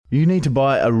You need to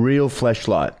buy a real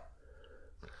fleshlight.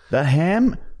 That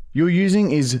ham you're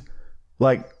using is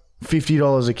like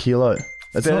 $50 a kilo.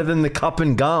 That's better than the cup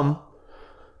and gum.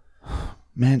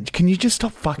 Man, can you just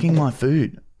stop fucking my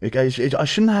food? Okay, I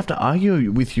shouldn't have to argue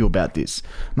with you about this.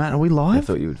 Matt, are we live? I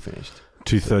thought you had finished.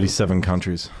 237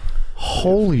 countries.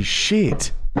 Holy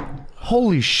shit.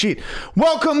 Holy shit.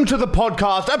 Welcome to the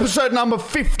podcast, episode number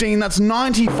 15. That's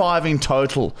 95 in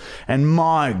total. And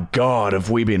my God, have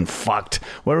we been fucked.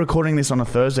 We're recording this on a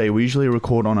Thursday. We usually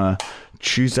record on a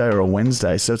Tuesday or a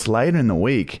Wednesday, so it's later in the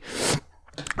week.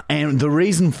 And the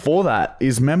reason for that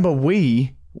is, remember,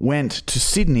 we went to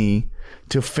Sydney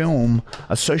to film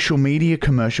a social media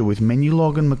commercial with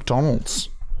Menulog and McDonald's.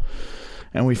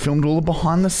 And we filmed all the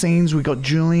behind the scenes. We got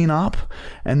Julian up,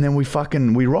 and then we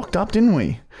rocked up, didn't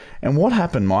we? And what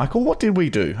happened, Michael? What did we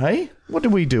do? Hey, what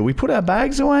did we do? We put our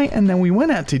bags away, and then we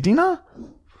went out to dinner.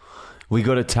 We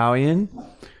got Italian.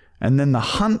 And then the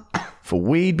hunt for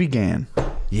weed began.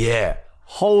 Yeah.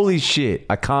 Holy shit.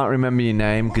 I can't remember your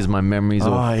name because my memory's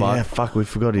all fucked. Oh, yeah, fuck, we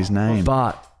forgot his name.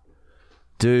 But,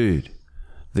 dude,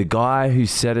 the guy who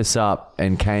set us up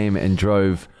and came and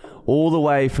drove all the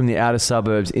way from the outer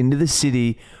suburbs into the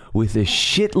city with a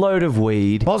shitload of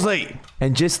weed. Bosley!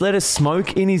 And just let us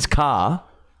smoke in his car.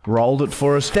 Rolled it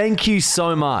for us. Thank you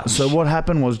so much. So what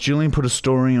happened was Julian put a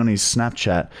story on his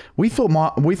Snapchat. We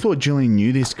thought Julian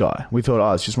knew this guy. We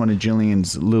thought, it's just one of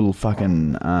Julian's little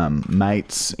fucking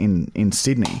mates in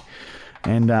Sydney.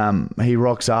 And he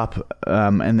rocks up,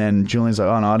 and then Julian's like,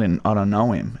 oh no, I don't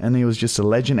know him. And he was just a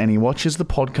legend, and he watches the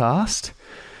podcast.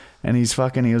 And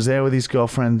he was there with his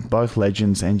girlfriend, both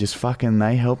legends, and just fucking,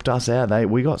 they helped us out.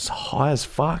 We got high as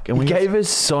fuck. And he gave us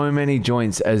so many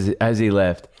joints as he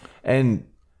left. And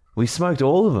we smoked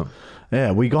all of them.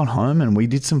 Yeah, we got home and we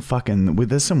did some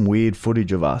there's some weird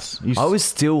footage of us. I was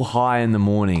still high in the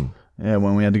morning. Yeah,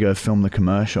 when we had to go film the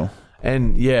commercial.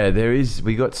 And yeah,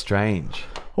 we got strange.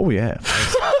 Oh yeah.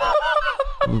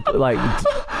 Like,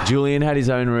 Julian had his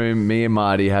own room, me and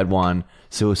Marty had one.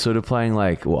 So we're sort of playing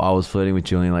I was flirting with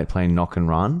Julian, like playing knock and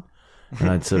run. And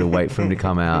I'd sort of wait for him to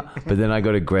come out. But then I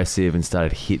got aggressive and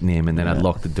started hitting him, and then I'd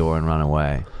lock the door and run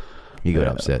away. He got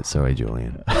upset. Sorry,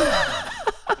 Julian.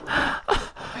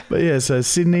 But yeah, so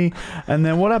Sydney. And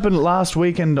then what happened last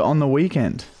weekend on the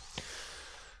weekend?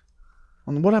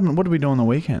 What happened? What did we do on the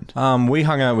weekend? We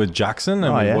hung out with Jackson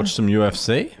and we watched some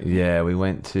UFC. Yeah, we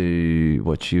went to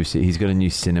watch UFC. He's got a new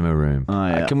cinema room. Oh,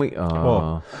 yeah. Can we...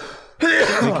 Oh... We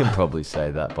can probably say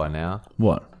that by now.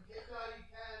 What?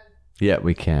 Yeah,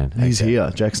 we can. He's here.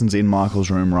 Jackson's in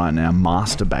Michael's room right now,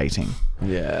 masturbating.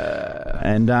 Yeah.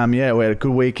 And we had a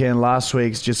good weekend. Last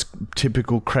week's just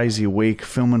typical crazy week,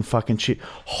 filming fucking shit.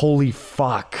 Holy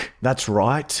fuck. That's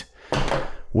right.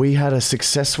 We had a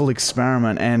successful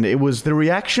experiment, and it was the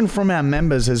reaction from our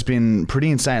members has been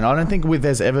pretty insane. I don't think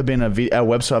there's ever been a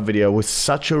website video with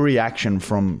such a reaction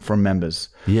from members.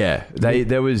 Yeah,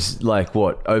 there was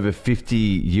over 50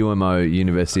 UMO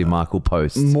University of Michael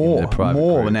posts.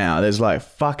 More now. There's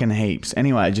fucking heaps.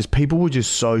 Anyway, just people were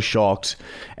just so shocked,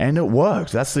 and it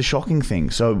worked. That's the shocking thing.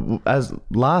 So as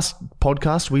last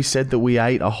podcast, we said that we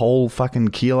ate a whole fucking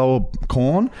kilo of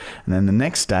corn, and then the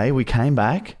next day we came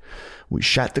back. We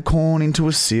shat the corn into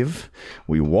a sieve.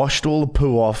 We washed all the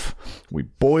poo off. We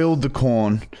boiled the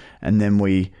corn. And then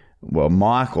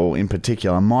Michael in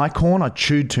particular, my corn, I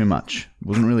chewed too much. It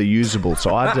wasn't really usable.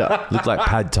 So I had to... Looked like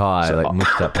pad thai,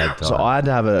 mushed up pad thai. So I had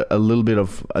to have a little bit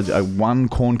of one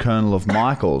corn kernel of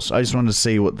Michael's. I just wanted to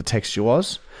see what the texture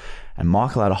was. And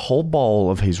Michael had a whole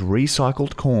bowl of his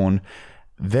recycled corn.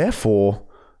 Therefore,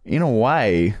 in a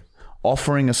way,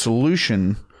 offering a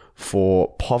solution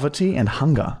for poverty and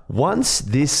hunger. Once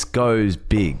this goes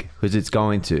big, because it's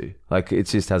going to, it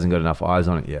just hasn't got enough eyes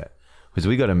on it yet. Because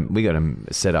we got to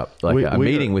set up a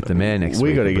meeting with the mayor next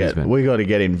week. We got to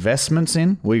get investments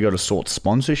in. We got to sort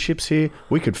sponsorships here.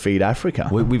 We could feed Africa.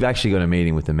 We've actually got a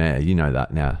meeting with the mayor. You know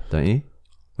that now, don't you?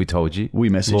 We told you. We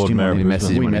messaged him on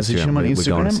Instagram. We're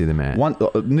going to see the mayor.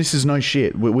 This is no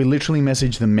shit. We literally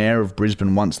messaged the mayor of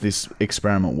Brisbane once this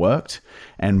experiment worked,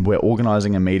 and we're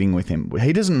organising a meeting with him.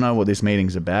 He doesn't know what this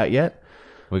meeting's about yet.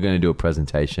 We're going to do a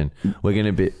presentation. We're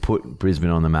going to put Brisbane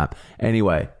on the map.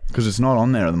 Anyway. Because it's not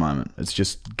on there at the moment. It's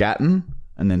just Gatton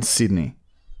and then Sydney.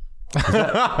 When did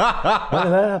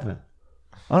that happen?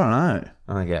 I don't know.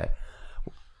 Okay.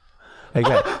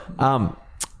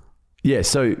 Yeah,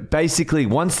 so basically,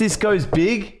 once this goes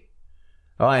big,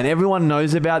 and everyone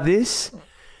knows about this,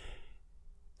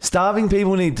 starving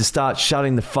people need to start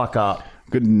shutting the fuck up.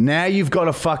 Good. Now you've got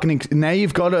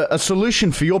a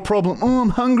solution for your problem. Oh, I'm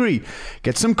hungry.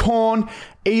 Get some corn,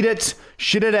 eat it,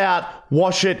 shit it out,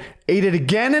 wash it, eat it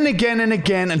again and again and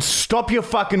again, and stop your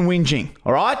fucking whinging.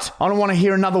 All right? I don't want to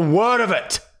hear another word of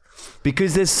it.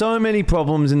 Because there's so many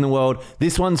problems in the world.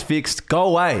 This one's fixed. Go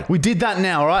away. We did that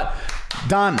now, all right?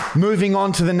 Done. Moving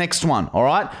on to the next one, all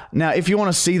right? Now, if you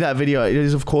want to see that video, it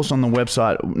is, of course, on the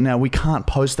website. Now, we can't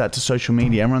post that to social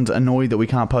media. Everyone's annoyed that we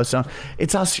can't post it.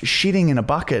 It's us shitting in a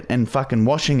bucket and fucking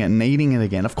washing it and eating it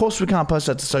again. Of course, we can't post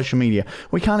that to social media.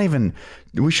 We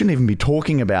shouldn't even be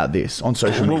talking about this on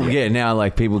social media. Well, yeah, now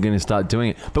like people are going to start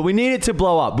doing it. But we need it to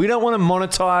blow up. We don't want to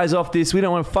monetize off this. We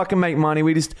don't want to fucking make money.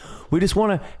 We just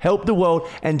want to help the world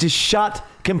and just shut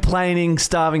complaining,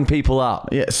 starving people up.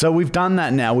 Yeah, so we've done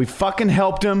that now. We fucking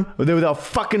helped them. They were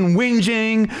fucking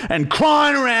whinging and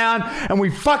crying around, and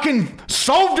we fucking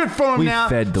solved it for them We now.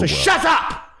 fed the so world. shut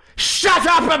up! Shut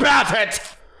up about it!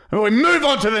 And we move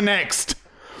on to the next.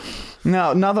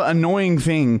 Now, another annoying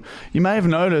thing, you may have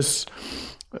noticed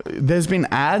there's been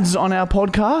ads on our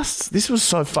podcasts. This was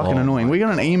so fucking annoying. We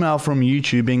got an email from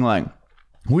YouTube being like,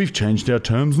 we've changed our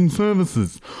terms and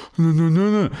services.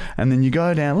 No. And then you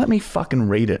go down. Let me fucking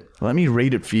read it. Let me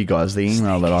read it for you guys, the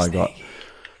email that I got.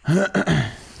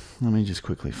 Let me just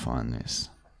quickly find this.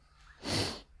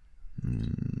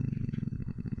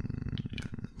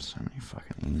 So many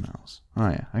fucking emails. Oh,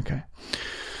 yeah. Okay.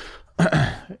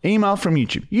 Email from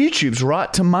YouTube. YouTube's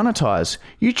right to monetize.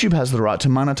 YouTube has the right to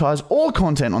monetize all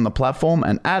content on the platform,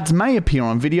 and ads may appear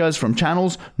on videos from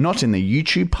channels not in the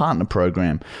YouTube Partner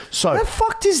Program. So How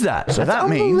fucked is that? So That's that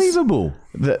means unbelievable.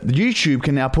 that YouTube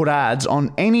can now put ads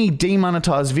on any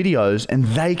demonetized videos, and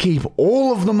they keep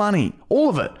all of the money, all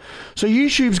of it. So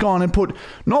YouTube's gone and put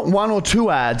not 1 or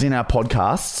 2 ads in our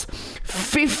podcasts,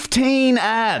 15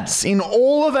 ads in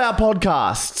all of our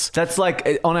podcasts. That's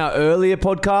like on our earlier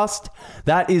podcast,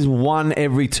 that is 1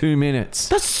 every 2 minutes.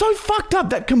 That's so fucked up.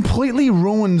 That completely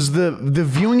ruins the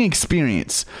viewing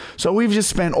experience. So we've just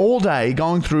spent all day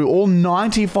going through all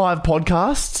 95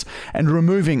 podcasts and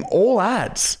removing all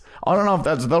ads. I don't know if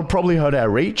that'll probably hurt our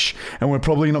reach, and we're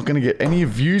probably not going to get any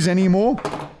views anymore.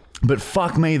 But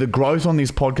fuck me, the growth on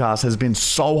this podcast has been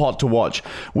so hot to watch.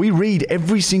 We read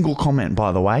every single comment,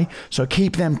 by the way, so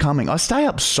keep them coming. I stay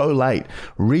up so late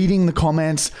reading the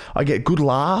comments. I get good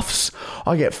laughs.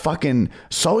 I get fucking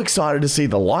so excited to see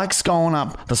the likes going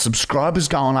up, the subscribers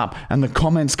going up, and the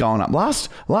comments going up. Last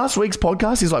week's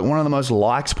podcast is like one of the most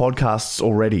liked podcasts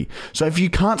already. So if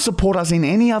you can't support us in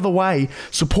any other way,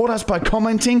 support us by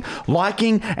commenting,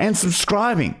 liking, and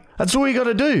subscribing. That's all you got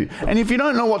to do. And if you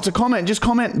don't know what to comment, just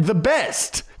comment the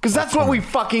best. Because that's what we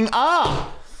fucking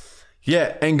are.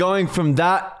 Yeah, and going from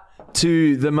that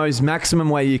to the most maximum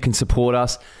way you can support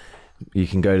us, you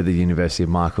can go to the University of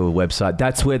Markle website.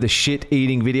 That's where the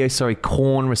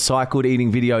corn recycled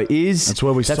eating video is. That's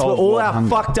where That's where solve all world our hunger.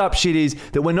 fucked up shit is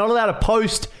that we're not allowed to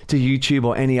post to YouTube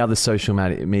or any other social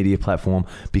media platform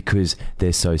because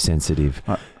they're so sensitive.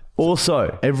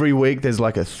 Also, Every week there's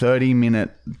like a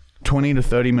 20 to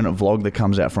 30 minute vlog that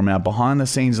comes out from our behind the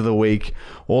scenes of the week,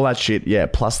 all that shit, yeah,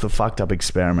 plus the fucked up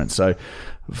experiment. So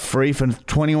free for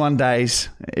 21 days.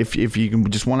 If you can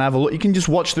just want to have a look, you can just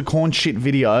watch the corn shit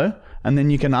video and then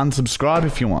you can unsubscribe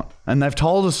if you want. And they've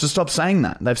told us to stop saying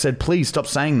that. They've said, please stop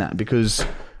saying that because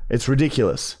it's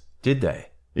ridiculous. did they?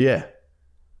 Yeah.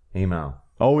 Email.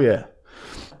 Oh, yeah.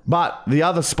 But the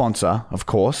other sponsor, of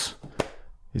course,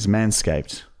 is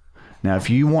Manscaped. Now, if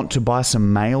you want to buy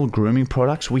some male grooming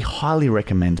products, we highly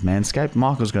recommend Manscaped.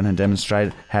 Michael's going to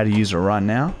demonstrate how to use it right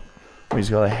now. He's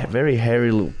got a very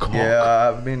hairy little cock. Yeah, I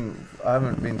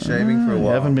haven't been shaving for a while. You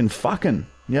haven't been fucking.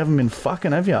 You haven't been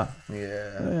fucking, have you?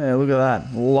 Yeah, look at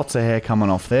that. Lots of hair coming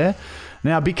off there.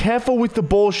 Now, be careful with the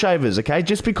ball shavers, okay?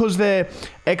 Just because they're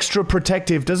extra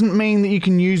protective doesn't mean that you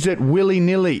can use it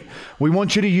willy-nilly. We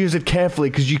want you to use it carefully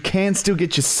because you can still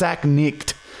get your sack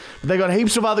nicked. But they got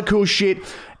heaps of other cool shit.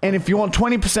 And if you want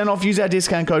 20% off, use our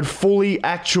discount code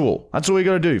FULLYACTUAL. That's all you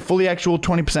got to do. FULLYACTUAL,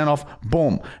 20% off.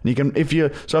 Boom. And you can, if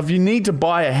you need to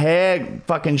buy a hair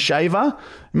fucking shaver,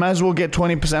 you may as well get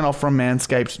 20% off from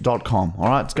manscaped.com. All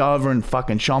right, let's go over and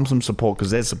fucking show them some support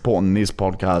because they're supporting this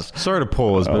podcast. Sorry to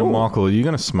pause, but Michael, are you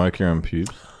going to smoke your own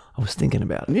pubes? I was thinking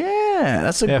about it. Yeah,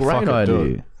 that's a great fuck it, do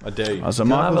idea. it. I dare you. So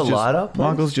Can I have a Michael's lighter, please?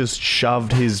 Michael's just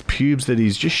shoved his pubes that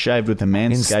he's just shaved with a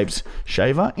Manscaped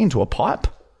shaver into a pipe.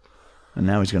 And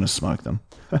now he's going to smoke them.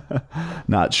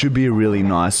 No, it should be a really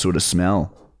nice sort of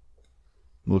smell.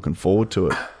 Looking forward to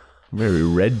it. Very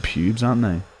red pubes, aren't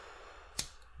they?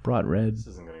 Bright red. This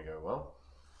isn't going to go well.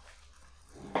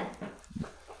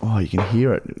 Oh, you can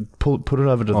hear it. Put it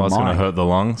over to the Oh, it's mic. going to hurt the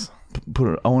lungs.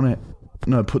 Put it. I want to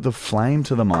put the flame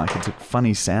to the mic. It's a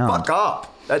funny sound. Fuck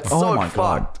up. That's Oh so my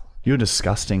God. fucked. You're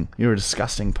disgusting. You're a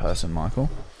disgusting person, Michael.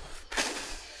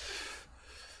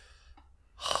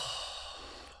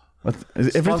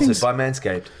 Everything's Sponsored by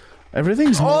Manscaped.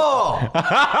 everything's Oh,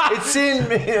 it's in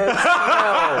me. It smells.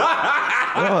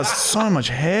 oh, it's so much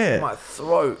hair. My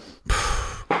throat.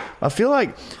 I feel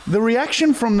like the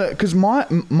reaction from because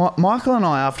Michael and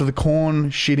I after the corn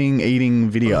shitting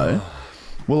eating video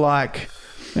were like,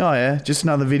 oh yeah, just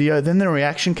another video. Then the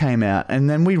reaction came out, and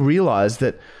then we realized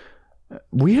that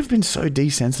we have been so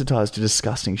desensitized to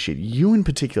disgusting shit. You in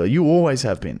particular, you always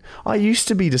have been. I used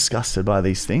to be disgusted by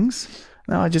these things.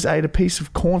 Now I just ate a piece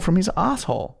of corn from his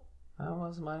asshole. That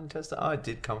wasn't my intestine. Oh, it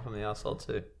did come from the asshole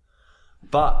too.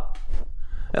 But,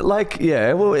 like,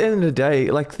 yeah, well, at the end of the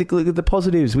day, like, look at the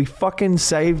positives. We fucking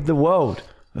saved the world.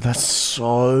 That's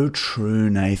so true,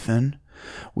 Nathan.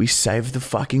 We saved the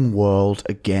fucking world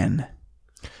again.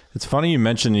 It's funny you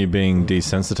mentioned you being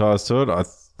desensitized to it. I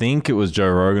think it was Joe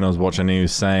Rogan I was watching. He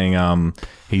was saying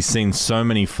he's seen so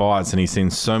many fights and he's seen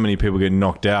so many people get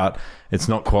knocked out. It's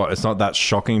not that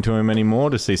shocking to him anymore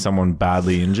to see someone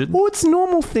badly injured. Well, it's a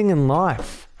normal thing in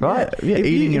life, right? Yeah,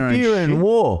 eating your own if you're shit. in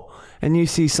war and you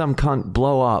see some cunt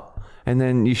blow up and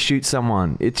then you shoot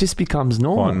someone, it just becomes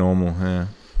normal. Quite normal, yeah.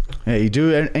 Yeah, you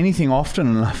do anything often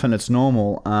enough and it's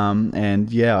normal.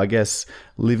 And yeah, I guess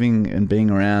living and being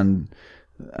around...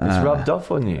 It's rubbed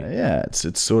off on you. Yeah,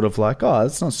 it's sort of like, oh,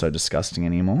 it's not so disgusting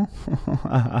anymore.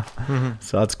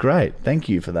 So it's great. Thank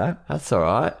you for that. That's all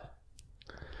right.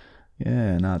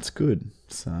 Yeah, no, it's good.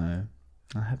 So I'm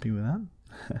happy with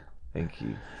that. Thank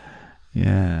you.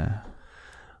 Yeah.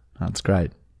 No, it's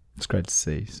great. It's great to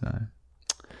see. So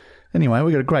anyway,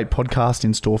 we got a great podcast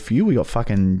in store for you. We got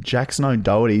fucking Jackson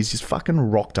O'Doherty. He's just fucking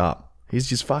rocked up. He's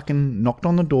just fucking knocked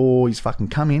on the door. He's fucking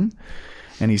come in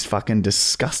and he's fucking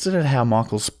disgusted at how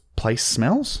Michael's place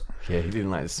smells. Yeah, he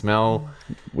didn't like the smell.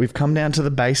 We've come down to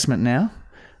the basement now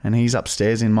and he's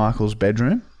upstairs in Michael's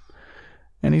bedroom.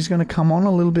 And he's going to come on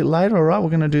a little bit later. All right,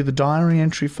 we're going to do the diary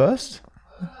entry first.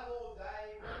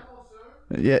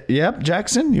 Yeah, yep,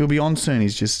 Jackson, you'll be on soon.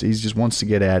 He's just wants to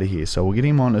get out of here, so we'll get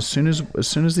him on as soon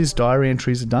as these diary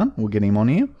entries are done. We'll get him on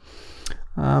here.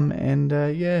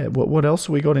 Yeah, what else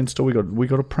have we got in store? We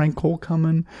got a prank call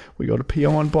coming. We got a PO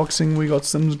unboxing. We got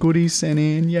some goodies sent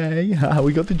in. Yeah.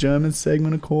 We got the German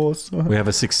segment, of course. We have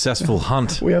a successful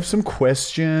hunt. We have some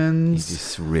questions. He's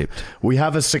just ripped. We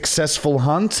have a successful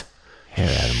hunt. Hair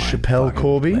out of my Chappelle fucking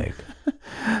Corby. leg.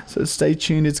 So stay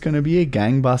tuned. It's going to be a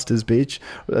gangbusters, bitch.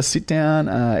 Sit down.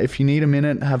 If you need a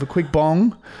minute, have a quick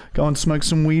bong. Go and smoke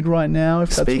some weed right now.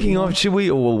 If that's Speaking what you of, should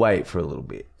we or we'll wait for a little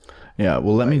bit? yeah.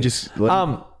 Well, let me just.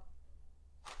 Pardon?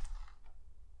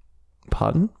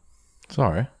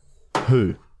 Sorry.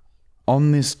 Who?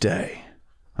 On this day.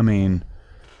 I mean,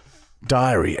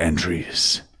 diary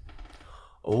entries.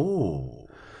 Oh.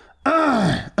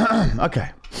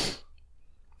 Okay.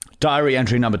 Diary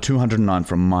entry number 209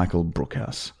 from Michael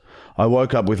Brookhouse. I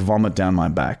woke up with vomit down my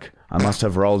back. I must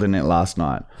have rolled in it last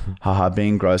night. Haha,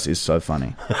 being gross is so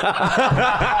funny.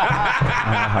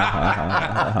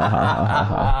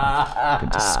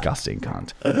 Disgusting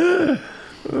cunt.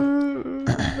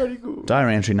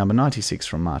 Diary entry number 96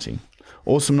 from Marty.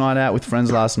 Awesome night out with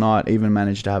friends last night. Even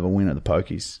managed to have a win at the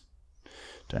pokies.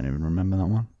 Don't even remember that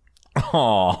one.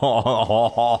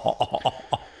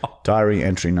 Diary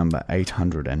entry number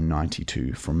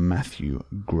 892 from Matthew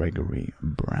Gregory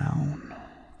Brown.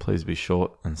 Please be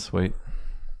short and sweet.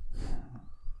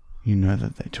 You know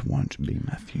that it won't be,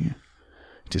 Matthew.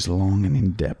 It is long and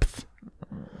in depth.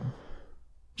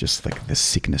 Just like the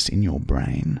sickness in your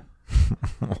brain.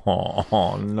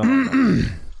 Oh, no.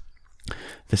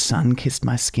 The sun kissed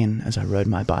my skin as I rode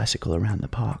my bicycle around the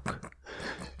park.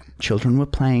 Children were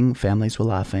playing, families were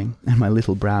laughing, and my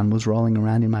little brown was rolling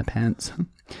around in my pants.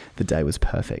 The day was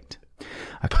perfect.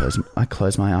 I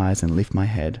close my eyes and lift my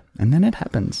head, and then it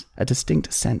happens. A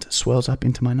distinct scent swirls up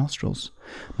into my nostrils.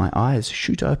 My eyes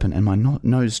shoot open and my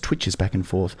nose twitches back and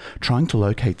forth, trying to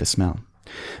locate the smell.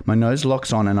 My nose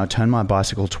locks on and I turn my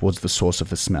bicycle towards the source of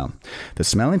the smell. The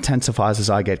smell intensifies as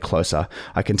I get closer.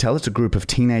 I can tell it's a group of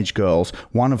teenage girls,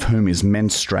 one of whom is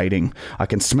menstruating. I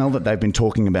can smell that they've been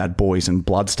talking about boys and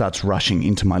blood starts rushing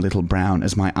into my little brown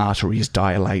as my arteries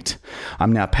dilate.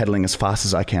 I'm now pedaling as fast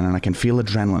as I can and I can feel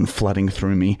adrenaline flooding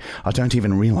through me. I don't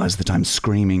even realize that I'm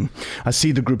screaming. I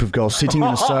see the group of girls sitting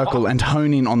in a circle and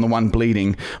hone in on the one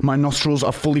bleeding. My nostrils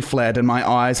are fully flared and my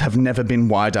eyes have never been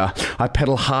wider. I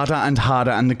pedal harder and harder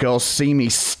harder and the girls see me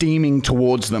steaming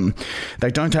towards them.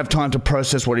 They don't have time to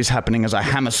process what is happening as I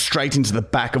hammer straight into the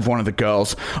back of one of the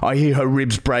girls. I hear her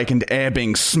ribs break and air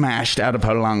being smashed out of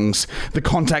her lungs. The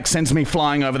contact sends me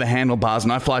flying over the handlebars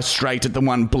and I fly straight at the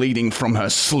one bleeding from her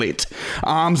slit.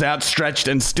 Arms outstretched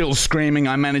and still screaming,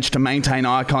 I manage to maintain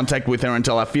eye contact with her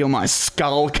until I feel my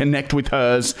skull connect with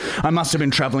hers. I must have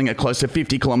been travelling at close to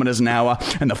 50 kilometres an hour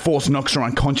and the force knocks her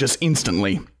unconscious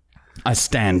instantly. I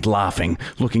stand laughing,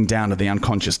 looking down at the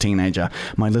unconscious teenager.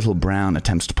 My little Brown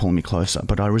attempts to pull me closer,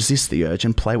 but I resist the urge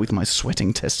and play with my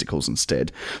sweating testicles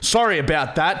instead. Sorry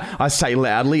about that, I say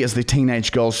loudly as the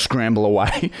teenage girls scramble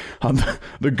away.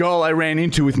 The girl I ran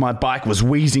into with my bike was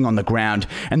wheezing on the ground,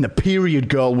 and the period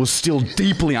girl was still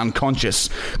deeply unconscious.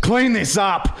 Clean this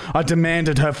up, I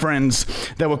demanded her friends.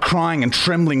 They were crying and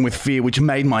trembling with fear, which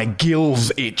made my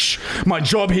gills itch. My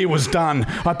job here was done.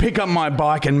 I pick up my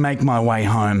bike and make my way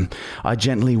home. I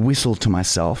gently whistle to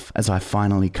myself as I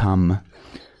finally come.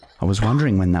 I was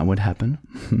wondering when that would happen.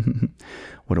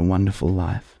 What a wonderful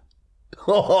life.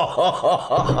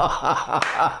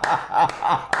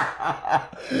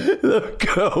 The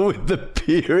girl with the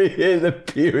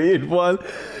period one,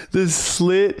 the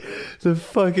slit, the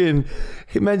fucking...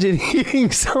 Imagine hitting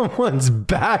someone's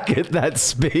back at that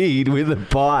speed with a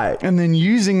bike. And then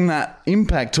using that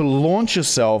impact to launch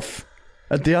yourself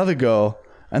at the other girl.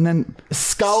 And then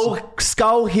Skull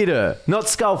hit her. Not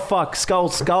skull fuck, skull.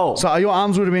 So your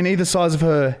arms would have been either size of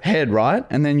her head, right?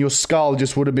 And then your skull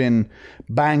just would have been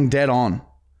bang dead on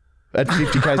at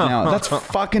 50 k's an hour. That's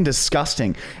fucking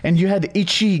disgusting. And you had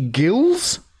itchy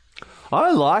gills?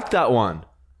 I like that one.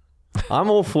 I'm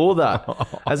all for that.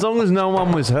 As long as no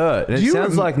one was hurt. And it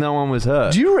sounds like no one was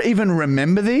hurt. Do you even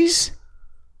remember these?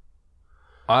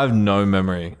 I have no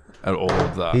memory at all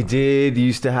of that. He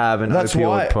used to have an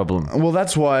opioid problem. Well,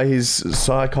 that's why his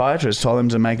psychiatrist told him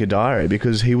to make a diary,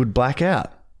 because he would black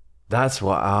out. That's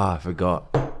why. I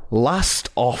forgot. Lust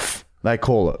off, they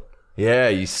call it. Yeah,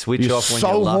 you switch You're off when so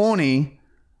you're lust. horny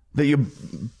that your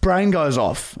brain goes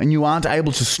off and you aren't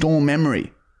able to store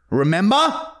memory.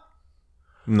 Remember?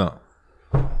 No.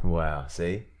 Wow,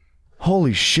 see?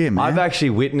 Holy shit, man. I've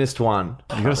actually witnessed one.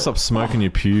 You gotta stop smoking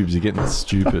your pubes. You're getting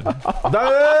stupid. Pube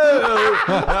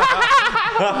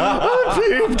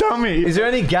dummy. Is there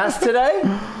any gas today?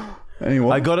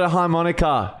 Anyway. I got a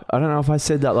harmonica. I don't know if I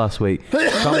said that last week.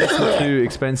 Trumpets were too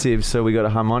expensive, so we got a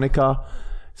harmonica.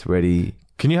 It's ready.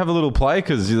 Can you have a little play?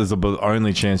 Because there's the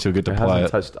only chance you'll get to It play hasn't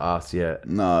it. touched us yet.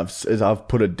 No, I've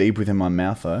put it deep within my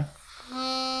mouth, though.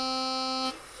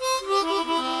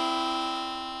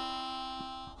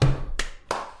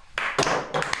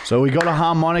 So we got a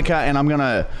harmonica, and I'm going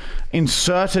to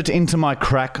insert it into my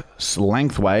crack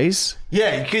lengthways.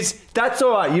 Yeah, because that's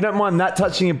all right. You don't mind that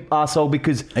touching your arsehole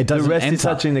because It doesn't the rest is enter.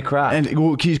 touching the crack.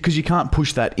 And because you can't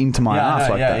push that into my ass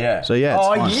like that. So yeah, it's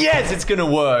oh, fine. yes, it's going to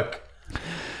work.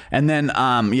 And then,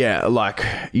 like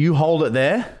you hold it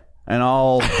there, and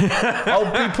I'll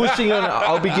I'll be pushing on.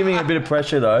 I'll be giving it a bit of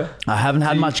pressure, though. I haven't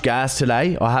had much gas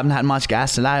today. All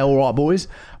right, boys.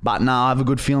 But no, I have a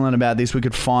good feeling about this. We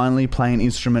could finally play an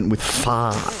instrument with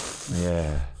fart.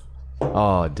 Yeah.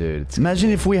 Oh, dude. It's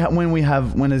Imagine if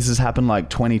when this has happened like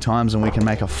 20 times and we can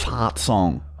make a fart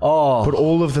song. Oh. Put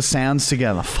all of the sounds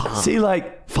together. Fart. See,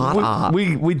 like, Fart art.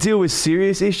 we deal with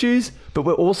serious issues, but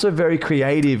we're also very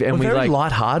creative, and We're we very like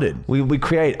lighthearted. we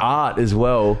create art as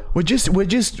well. We're just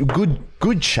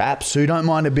good chaps who don't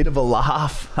mind a bit of a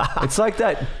laugh. It's like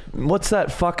that. What's that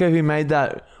fucker who made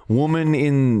that woman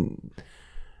in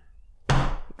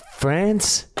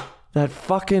France? That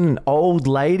fucking old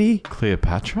lady,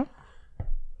 Cleopatra?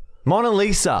 Mona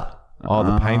Lisa. Oh,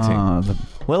 the painting.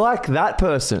 We're like that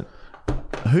person.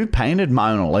 Who painted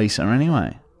Mona Lisa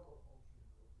anyway?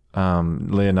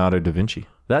 Leonardo da Vinci.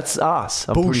 That's us.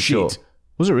 I'm Bullshit. pretty sure.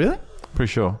 Was it really?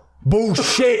 Pretty sure.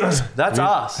 Bullshit. That's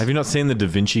us. Have you not seen the Da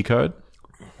Vinci Code?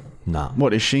 No.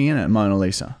 What is she in it, Mona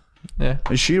Lisa? Yeah.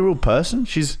 Is she a real person?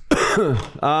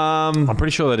 I'm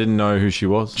pretty sure they didn't know who she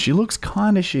was. She looks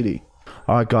kind of shitty.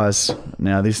 All right, guys.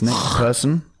 Now, this next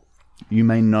person, you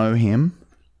may know him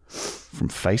from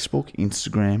Facebook,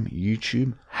 Instagram,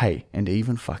 YouTube, and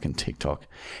even fucking TikTok.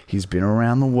 He's been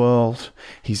around the world.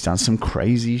 He's done some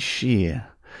crazy shit.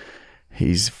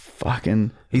 He's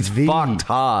fucking... He's fucked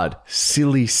hard.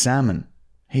 Silly Salmon.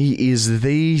 He is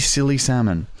the Silly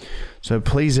Salmon. So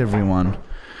please, everyone,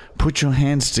 put your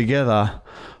hands together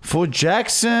for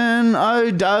Jackson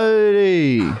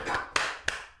O'Doherty.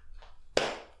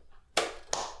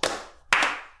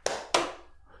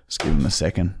 Let's give him a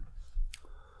second.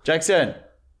 Jackson.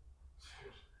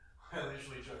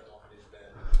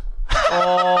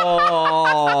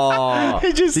 Oh. He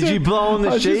just Did you blow on the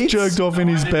I sheets? just jerked off in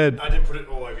his bed. I didn't put it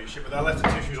all over your shit, but I left the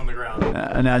tissues on the ground.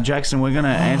 Now, Jackson, we're going to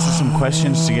answer some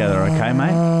questions together, okay,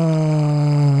 mate?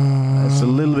 It's a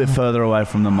little bit further away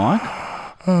from the mic.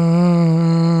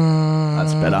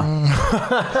 That's better.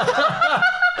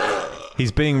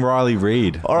 He's being Riley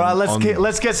Reid. All right,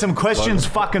 let's get some questions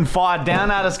fucking fired down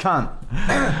at us, cunt.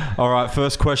 All right,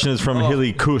 first question is from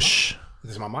Hilly Kush.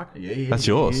 This is my mic. That's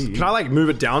yours. Can I like move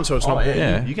it down so it's not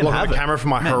yeah. You can blocking have the it. camera from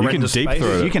my Man, you can horrendous deep face?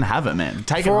 throat it. You can have it, man.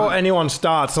 Take it. Before home. anyone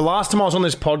starts, the last time I was on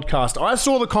this podcast, I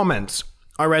saw the comments.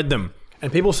 I read them.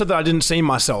 And people said that I didn't see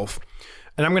myself.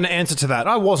 And I'm going to answer to that.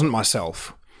 I wasn't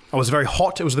myself. I was very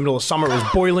hot. It was the middle of summer. It was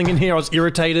boiling in here. I was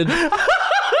irritated.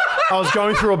 I was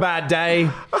going through a bad day.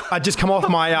 I'd just come off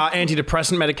my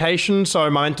antidepressant medication, so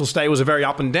my mental state was very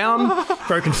up and down,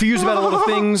 very confused about a lot of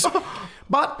things.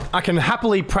 But I can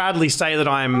happily, proudly say that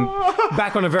I'm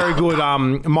back on a very good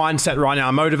mindset right now.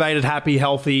 I'm motivated, happy,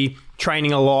 healthy,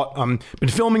 training a lot. Been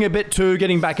filming a bit too,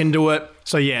 getting back into it.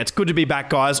 So yeah, it's good to be back,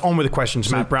 guys. On with the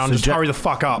questions, Matt Brown. Just hurry the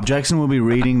fuck up. Jackson will be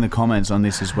reading the comments on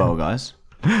this as well, guys.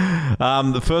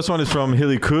 The first one is from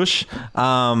Hilly Kush.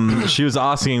 She was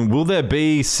asking, will there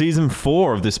be season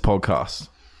 4 of this podcast?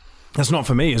 That's not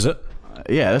for me, is it?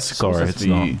 Yeah, that's Sorry, that's it's for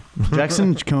not. you.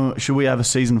 Jackson, should we have a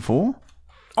season 4?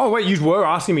 Oh, wait, you were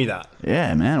asking me that.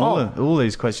 Yeah, man. All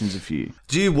these questions are for you.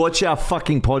 Do you watch our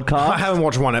fucking podcast? I haven't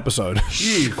watched one episode.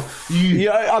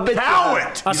 I bet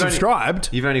Coward! I subscribed.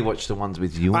 You've only watched the ones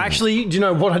with you. Actually, do you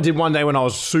know what I did one day when I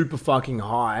was super fucking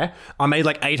high? I made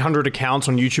like 800 accounts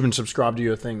on YouTube and subscribed to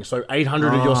your thing. So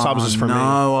 800 of your subs is from me.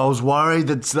 No, I was worried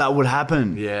that would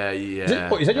happen. Yeah. Is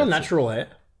that your natural hair?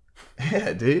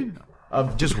 Yeah, dude.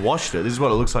 I've just washed it. This is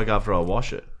what it looks like after I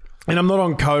wash it. And I'm not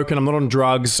on coke and I'm not on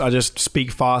drugs. I just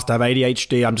speak fast. I have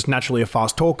ADHD. I'm just naturally a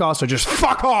fast talker. So just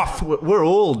fuck off. We're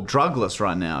all drugless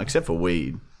right now, except for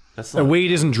weed. The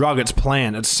weed isn't drug. It's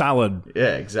plant. It's salad.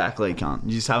 Yeah, exactly, cunt.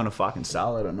 You're just having a fucking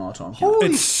salad at night time.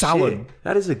 It's salad.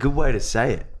 That is a good way to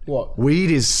say it. What?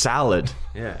 Weed is salad.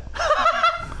 Yeah.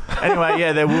 Anyway,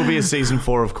 yeah, there will be a season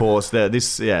 4, of course.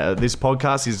 This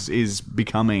podcast is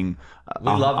becoming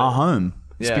love a it. home.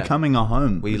 It's Yeah. becoming a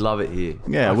home. We love it here.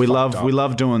 Yeah, we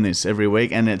love doing this every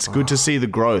week, and it's good to see the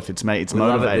growth. It's We love it that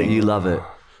motivating. you love it.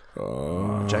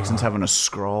 Jackson's having a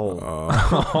scroll.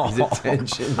 His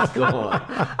attention's gone.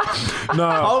 No.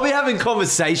 I'll be having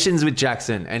conversations with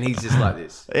Jackson, and he's just like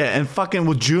this. Yeah, and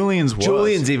fucking Julian's worse.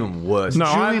 Julian's even worse. No,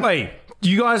 Julian- hey,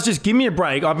 you guys just give me a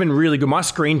break. I've been really good. My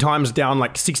screen time's down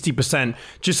like 60%.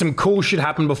 Just some cool shit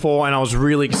happened before, and I was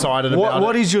really excited about it.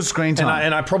 What is your screen time?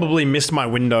 And I probably missed my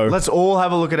window. Let's all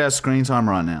have a look at our screen time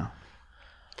right now.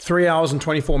 3 hours and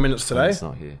 24 minutes today. It's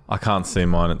not here. I can't see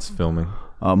mine. It's filming.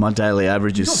 Oh, my daily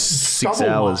average is 6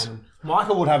 Double hours. mine.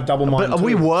 Michael would have double mine. But too.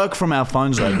 we work from our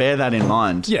phones though. Bear that in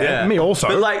mind. Yeah, me also.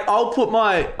 But like, I'll put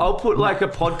like a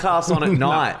podcast on at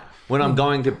night when I'm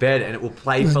going to bed, and it will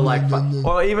play for like,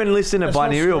 or even listen to It's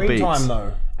not binaural screen beats. time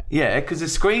though. Yeah, because the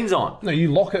screen's on, No,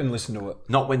 you lock it and listen to it.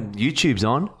 not when YouTube's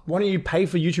on. Why don't you pay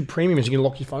for YouTube Premium so you can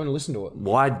lock your phone and listen to it?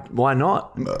 Why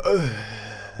not?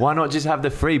 Why not just have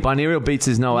the free binaural beats?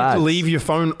 Is no ads. Leave your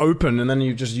phone open and then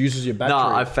you just uses your battery. No,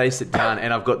 I face it down,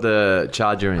 and I've got the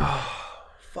charger in.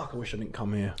 Fuck, I wish I didn't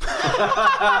come here.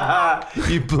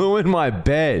 You blew in my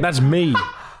bed. That's me.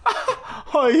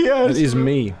 Oh yes. That is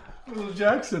me. Little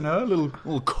Jackson, huh? Little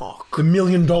cock. The $1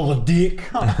 million dick.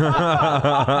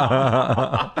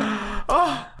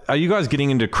 Are you guys getting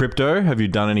into crypto? Have you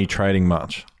done any trading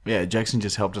much? Yeah, Jackson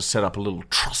just helped us set up a little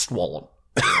trust wallet.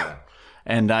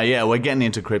 And yeah, we're getting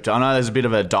into crypto. I know there's a bit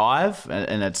of a dive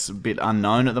and it's a bit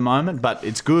unknown at the moment, but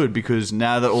it's good because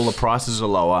now that all the prices are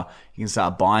lower, you can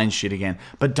start buying shit again.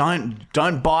 But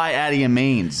don't buy out of your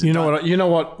means. You know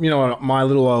what my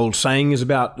little old saying is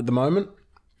about at the moment?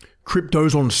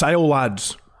 Crypto's on sale,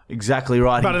 lads. Exactly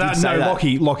right. But He did say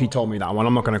that. Lockie told me that one.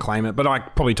 I'm not going to claim it, but I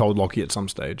probably told Lockie at some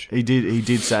stage. He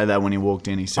did say that when he walked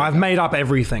in. He said, I've made up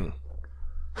everything.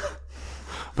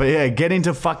 but yeah, get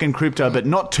into fucking crypto, but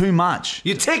not too much.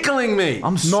 You're tickling me.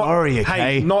 I'm sorry,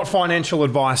 okay? Hey, not financial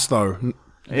advice though.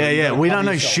 Yeah, we don't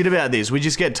know yourself. shit about this. We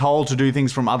just get told to do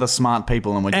things from other smart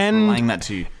people, and we're just relaying that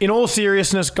to you. In all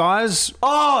seriousness, guys,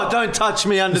 Oh, don't touch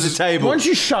me under the table. why don't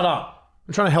you shut up?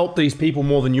 I'm trying to help these people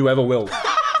more than you ever will.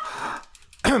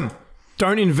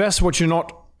 Don't invest what you're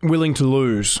not willing to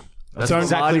lose. Don't,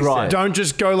 exactly right. Don't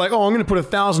just go like, oh, I'm going to put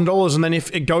 $1,000 and then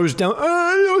if it goes down,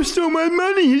 oh, I stole my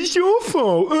money. It's your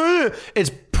fault.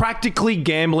 It's practically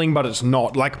gambling, but it's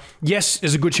not. Like, yes,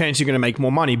 there's a good chance you're going to make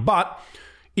more money, but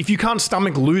if you can't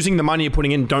stomach losing the money you're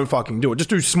putting in, don't fucking do it. Just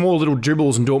do small little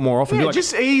dribbles and do it more often. Yeah, Be like,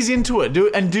 just ease into it.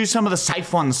 Do some of the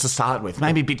safe ones to start with.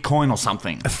 Maybe Bitcoin or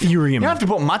something. You Ethereum. don't have to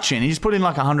put much in. You just put in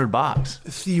like $100.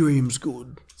 Ethereum's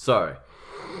good. Sorry.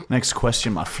 Next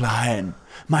question, my flying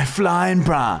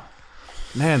brah.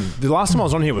 Man, the last time I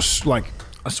was on here was like,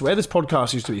 I swear this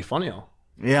podcast used to be funnier.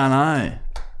 Yeah, I know.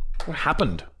 What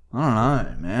happened? I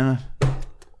don't know, man.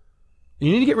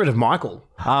 You need to get rid of Michael.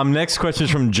 Next question is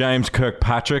from James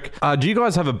Kirkpatrick. Do you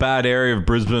guys have a bad area of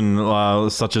Brisbane,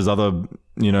 such as other,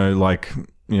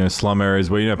 slum areas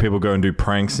where, people go and do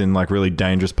pranks in like really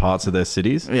dangerous parts of their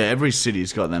cities? Yeah, every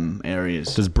city's got them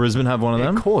areas. Does Brisbane have one of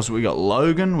them? Of course, we got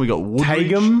Logan, we got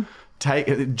Woodbridge, Tagum,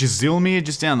 Jazilmere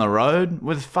just down the road.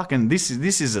 With fucking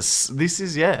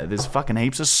there's fucking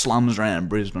heaps of slums around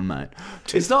Brisbane, mate.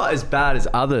 It's not as bad as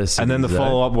other cities. And then the though.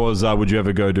 follow-up was, would you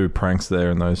ever go do pranks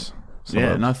there in those Yeah,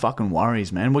 suburbs? no fucking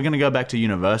worries, man. We're going to go back to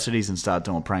universities and start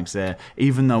doing pranks there,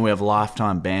 even though we have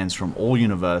lifetime bans from all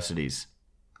universities.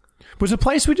 was the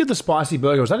place we did the spicy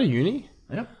burger, was that a uni?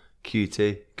 Yep.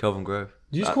 QT, Kelvin Grove.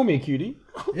 Did you just call me a cutie?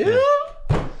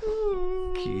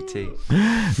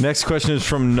 QT. Next question is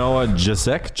from Noah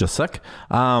Jasek.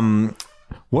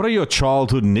 What are your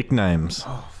childhood nicknames?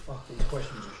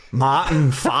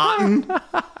 Martin Fartin.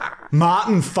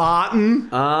 Martin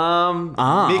Fartin.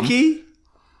 Mickey?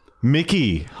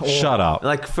 Mickey. Shut up.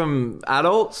 Like from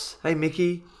adults? Hey,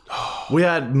 Mickey. We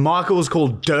had Michael was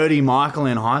called Dirty Michael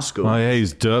in high school. Oh, yeah,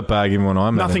 he's dirtbag even when I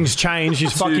met him. Nothing's changed.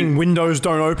 His fucking windows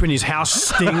don't open. His house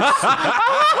stinks.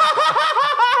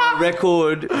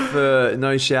 Record for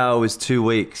no shower was 2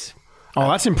 weeks. Oh,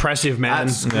 that's impressive, man.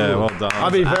 Yeah, well done.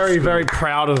 I'd be very, very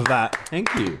proud of that.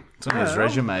 Thank you. It's on his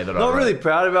resume that I Not wrote. really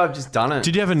proud of it. I've just done it.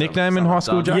 Did you have a nickname in high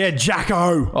school, Jack? Yeah,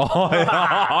 Jacko. Oh,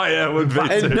 yeah, it would be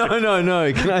Hey, too.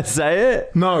 no. Can I say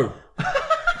it? No.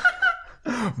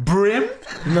 Brim?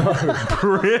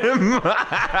 Prim.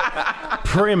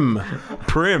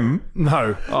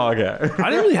 No. Oh, okay. I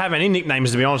didn't really have any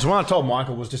nicknames, to be honest. The one I told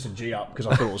Michael was just a G up because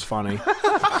I thought it was funny.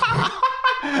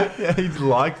 Yeah, he'd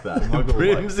like that.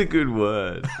 Prim's a good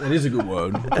word. It is a good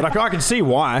word. But I can see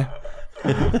why.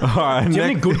 All right. Do you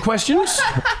have any good questions?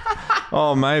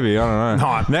 Oh, maybe. I don't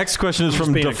know. No. Next question is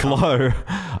from being a DeFlo.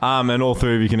 And all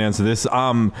three of you can answer this.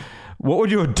 What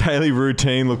would your daily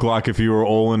routine look like if you were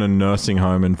all in a nursing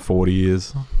home in 40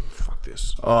 years? Fuck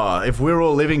this. Oh, if we were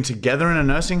all living together in a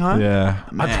nursing home? Yeah.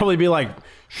 I'd probably be like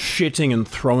shitting and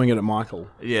throwing it at Michael.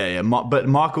 Yeah. But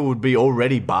Michael would be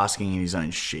already basking in his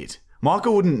own shit.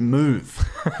 Michael wouldn't move.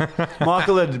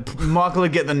 Michael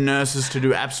would get the nurses to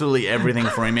do absolutely everything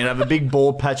for him. He'd have a big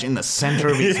bald patch in the center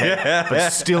of his head, but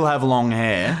still have long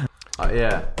hair.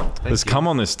 Yeah. There's cum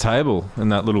on this table in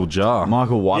that little jar.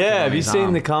 Michael wiped it Yeah, on have you his seen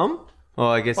arm. the cum? Oh,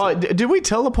 I guess Did we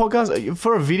tell the podcast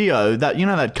for a video that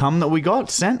that cum that we got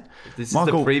sent? this is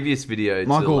the previous video to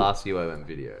the last UOM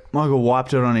video. Michael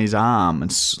wiped it on his arm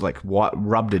and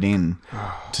rubbed it in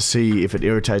to see if it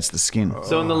irritates the skin.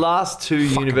 So in the last two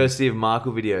University of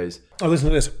Michael videos, Oh, listen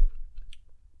to this.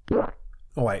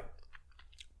 Oh, wait.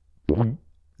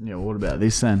 Yeah, what about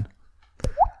this then?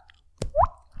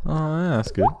 Oh, yeah,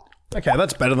 that's good. Okay,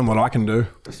 that's better than what I can do.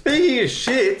 speaking of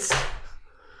shits,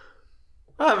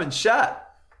 I haven't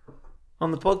shat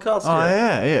on the podcast Oh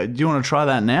yet. yeah. Do you want to try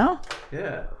that now?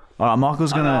 Yeah. All right,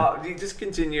 Michael's gonna. You just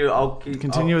continue. I'll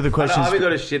Continue with the questions. I haven't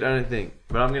got a shit, I don't think,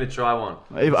 but I'm going to try one.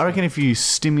 I reckon if you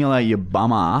stimulate your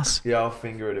bum ass, Yeah, I'll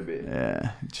finger it a bit.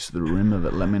 yeah, just the rim of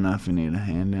it. Let me know if you need a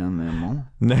hand down there, Mom.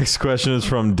 Next question is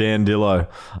from Dan Dillo.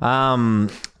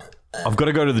 I've got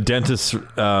to go to the dentist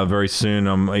very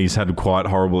soon. He's had quite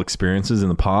horrible experiences in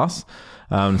the past.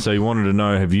 So he wanted to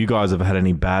know, have you guys ever had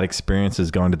any bad experiences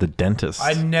going to the dentist?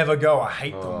 I never go. I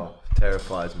hate them. Oh,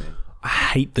 terrifies me. I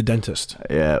hate the dentist.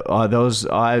 Yeah,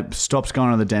 I stopped going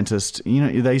to the dentist.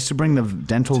 They used to bring the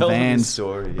dental Tell them the vans.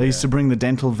 story, They used to bring the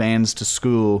dental vans to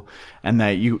school, and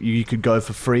you could go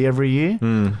for free every year.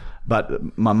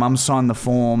 But my mum signed the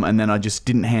form, and then I just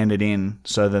didn't hand it in,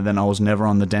 so that then I was never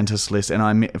on the dentist list.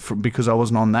 And because I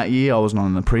wasn't on that year, I wasn't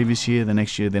on the previous year, the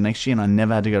next year, and I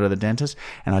never had to go to the dentist.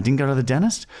 And I didn't go to the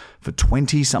dentist for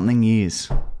 20-something years.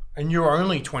 And you're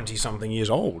only 20-something years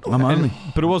old. I'm only.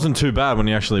 But it wasn't too bad when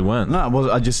you actually went. No, it was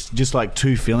I just like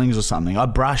 2 fillings or something. I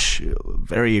brush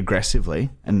very aggressively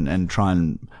and try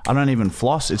and I don't even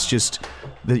floss. It's just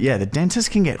the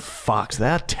dentist can get fucked. They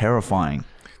are terrifying.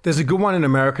 There's a good one in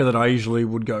America that I usually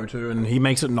would go to, and he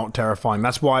makes it not terrifying.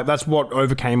 That's what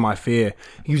overcame my fear.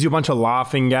 He gives you a bunch of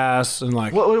laughing gas and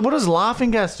like. What does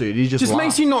laughing gas do? Do you just Just laugh?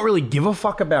 makes you not really give a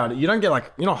fuck about it. You don't get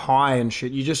you're not high and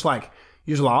shit. You just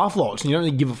you just laugh lots, and you don't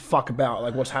really give a fuck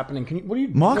about what's happening. What are you?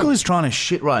 Michael is trying to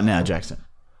shit right now, Jackson.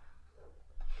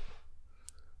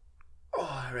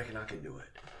 I reckon I can do it.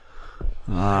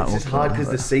 Alright, It's just hard because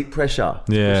the seat pressure.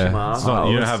 Yeah, Push 'em up. it's not,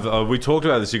 you don't have. We talked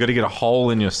about this. You got to get a hole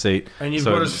in your seat, And you've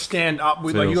so got to stand up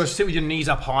with, like, you got to sit with your knees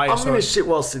up high. I'm so going to shit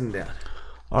while sitting down.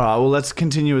 All right, well, let's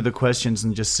continue with the questions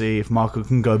and just see if Michael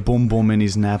can go boom boom in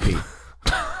his nappy.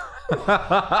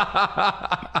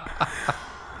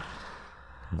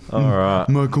 All right.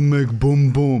 Michael make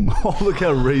boom boom. Oh, look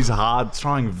how Ree's hard,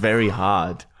 trying very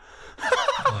hard.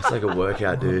 It's like a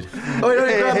workout, dude. Oh,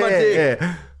 don't grab my dick.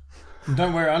 Yeah.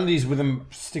 don't wear undies with them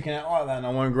sticking out like that, and I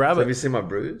won't grab Have you it. seen my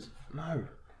bruise? No.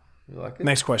 You like it?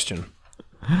 Next question.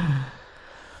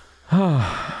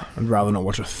 I'd rather not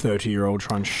watch a 30-year-old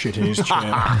try and shit in his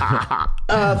chair.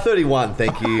 31,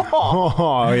 thank you.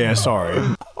 Oh, yeah, sorry.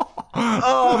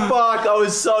 Oh, fuck. I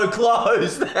was so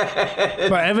close.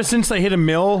 But ever since they hit 1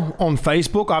 mil on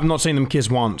Facebook, I've not seen them kiss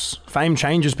once. Fame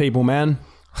changes people, man.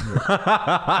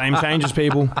 Fame changes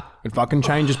people. It fucking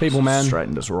changes people, man.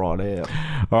 Straightened us right out.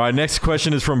 All right. Next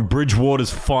question is from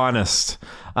Bridgewater's finest.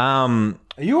 Are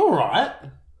you all right?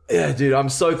 Yeah, dude, I'm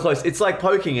so close. It's like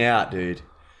poking out, dude.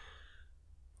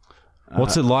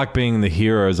 What's it like being the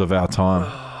heroes of our time?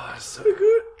 So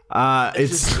good.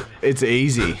 It's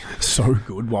easy. So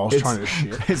good while I was trying to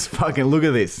shit. It's fucking, look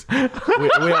at this. We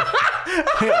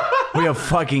are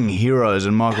fucking heroes,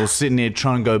 and Michael's sitting here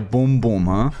trying to go boom boom,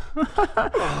 huh? No,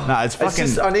 it's It's fucking.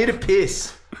 just, I need a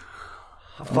piss.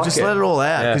 Fuck Just let it all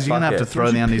out, Yeah, because you're going to fuck have to it.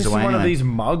 throw the undies Piss in away one of anyway. these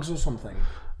mugs or something.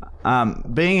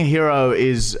 Being a hero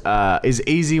is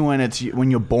easy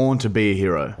when you're born to be a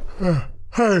hero.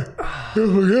 Hey, you're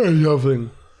forgetting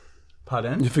something.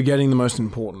 Pardon? You're forgetting the most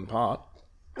important part.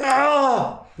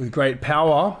 With great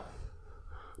power,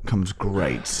 Comes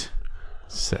great.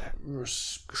 Set.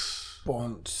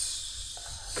 response.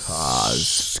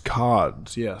 Cars.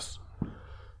 Cards, yes.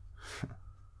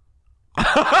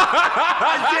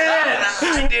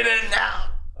 I did it now.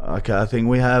 Okay, I think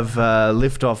we have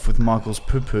liftoff with Michael's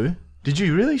poo-poo. Did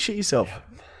you really shit yourself?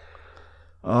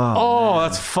 Oh,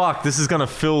 that's fucked. This is going to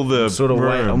fill the Sort of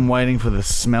room. I'm waiting for the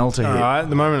smell to hit. All right,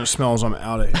 the moment it smells, I'm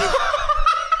out of here.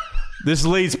 This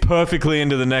leads perfectly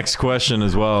into the next question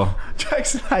as well.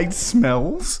 Jackson hates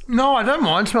smells. No, I don't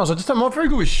mind smells. I'm not very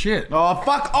good with shit. Oh,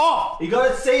 fuck off! You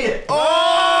gotta see it.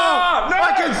 Oh! No!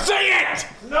 I can see it!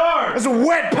 No! There's a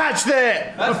wet patch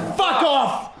there! Fuck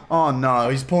off! Oh no,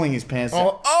 he's pulling his pants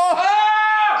down.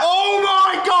 Oh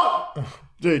my god!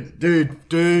 Dude.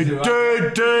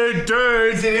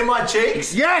 Is it in my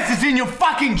cheeks? Yes, it's in your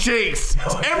fucking cheeks!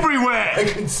 It's everywhere! I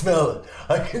can smell it.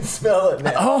 I can smell it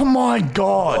now. Oh my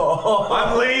god!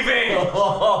 I'm leaving.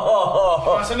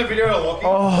 I send a video to Lockie.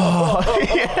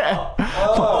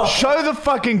 Yeah. Show the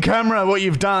fucking camera what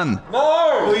you've done.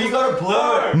 Well, you gotta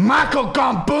blur. Michael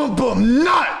gone boom boom.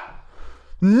 No!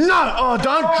 No! Oh,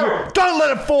 don't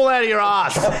let it fall out of your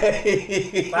ass. Why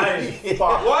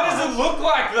does it look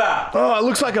like that? Oh, it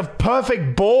looks like a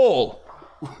perfect ball.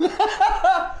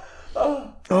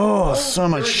 Oh, so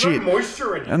much shit.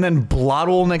 Moisture in it. And then blood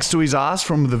all next to his ass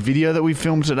from the video that we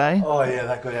filmed today. Oh yeah,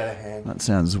 that got out of hand. That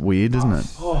sounds weird, doesn't it?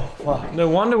 No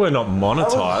wonder we're not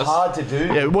monetized. Hard to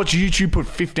do. Yeah, watch YouTube put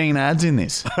 15 ads in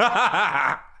this.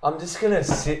 I'm just gonna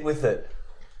sit with it.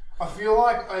 I feel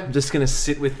like I Just gonna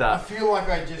sit with that. feel like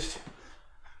I just.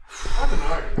 I don't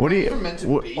know. What do you meant to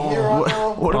what, be here right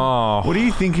now. what do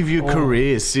you think of your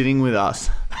career sitting with us?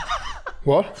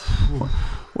 What?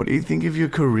 What do you think of your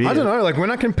career? I don't know. Like when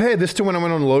I compare this to when I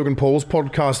went on Logan Paul's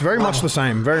podcast, very much the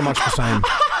same. Very much the same.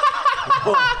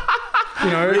 You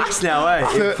know, Weeks now, eh?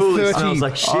 It fully smells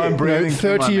like shit. I'm breathing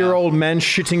through my 30-year-old men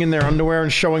shitting in their underwear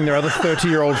and showing their other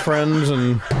 30-year-old friends,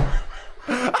 and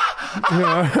you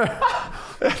know,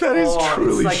 That is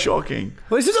truly like- shocking.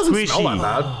 at least it doesn't Squishy. smell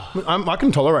that bad. I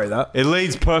can tolerate that. It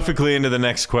leads perfectly into the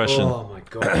next question. Oh my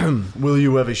god. Will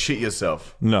you ever shit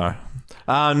yourself? No.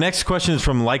 Next question is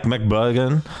from Lake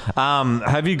McBurgan.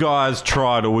 Have you guys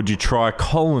tried or would you try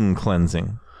colon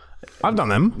cleansing? I've done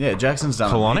them. Yeah, Jackson's done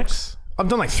it. Colonics? I've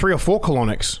done like 3 or 4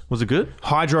 colonics. Was it good?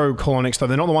 Hydrocolonics, though.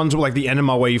 They're not the ones with like the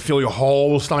enema where you feel your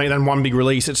whole stomach and then one big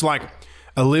release. It's like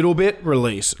a little bit,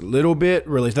 release, a little bit,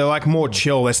 release. They're like more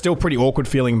chill. They're still pretty awkward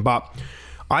feeling, but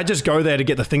I just go there to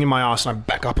get the thing in my ass and I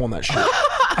back up on that shit.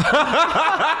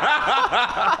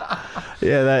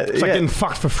 Yeah, It's like getting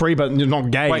fucked for free, but you're not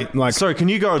gay. Wait, like, sorry, can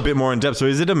you go a bit more in depth? So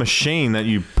is it a machine that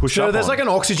you push so up there's on? like an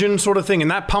oxygen sort of thing,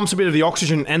 and that pumps a bit of the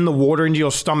oxygen and the water into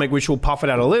your stomach, which will puff it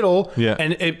out a little. Yeah.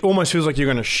 And it almost feels like you're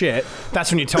going to shit.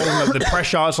 That's when you tell them that the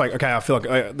pressure, it's like, okay, I feel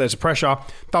like there's a pressure.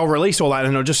 They'll release all that,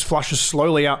 and it just flushes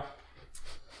slowly out.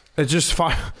 It just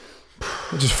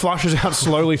flushes out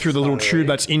slowly through the little tube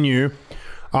that's in you.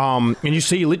 And you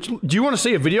see, do you want to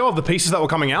see a video of the pieces that were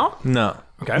coming out? No.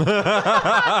 Okay.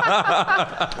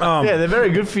 Yeah, they're very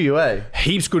good for you, eh?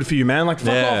 Heaps good for you, man. Like,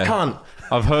 fuck off, cunt.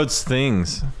 I've heard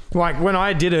things. Like, when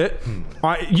I did it,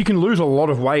 you can lose a lot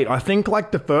of weight. I think,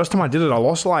 like, the first time I did it, I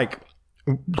lost, like,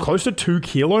 close to 2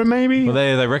 kilo, maybe. Well,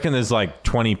 they reckon there's like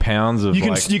 20 pounds of You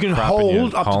can crap in your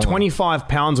hold up to colon. 25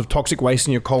 pounds of toxic waste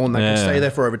in your colon that can stay there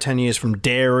for over 10 years from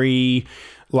dairy,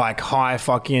 like high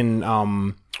fucking, How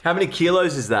many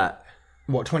kilos is that?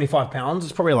 25 pounds?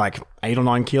 It's probably like 8 or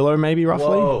 9 kilo, maybe, roughly.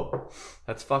 Whoa.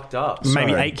 That's fucked up.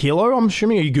 Maybe Sorry. 8 kilo, I'm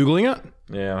assuming. Are you Googling it?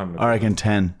 Yeah. I reckon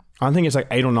 10. I think it's like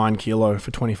 8 or 9 kilo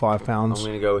for 25 pounds. I'm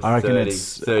going to go with I reckon 30,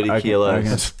 it's 30 I kilos.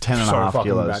 reckon it's 10 and a So half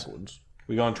fucking kilos. backwards.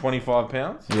 We going 25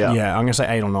 pounds? Yeah. Yeah, I'm going to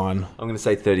say 8 or 9. I'm going to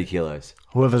say 30 kilos.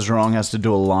 Whoever's wrong has to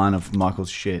do a line of Michael's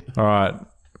shit. All right.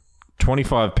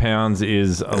 25 pounds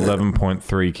is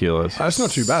 11.3 kilos. That's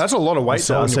not too bad. That's a lot of weight.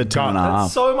 So though I in your said 2 gut. and a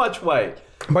half. So much weight.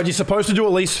 But you're supposed to do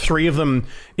at least 3 of them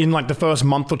in like the first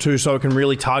month or 2 so it can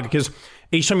really target, because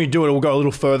each time you do it, it will go a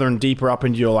little further and deeper up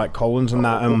into your like colons and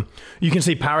that. You can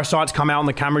see parasites come out on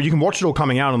the camera. You can watch it all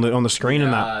coming out on the screen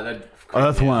and that.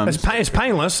 Earthworms. It's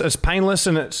painless. It's painless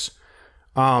and it's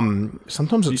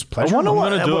sometimes it's I pleasurable. wonder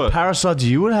I'm gonna do what it. parasites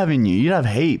you would have in you. You'd have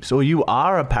heaps, or you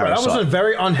are a That parasite. was a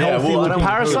very unhealthy. well, I looking don't-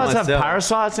 Parasites have myself.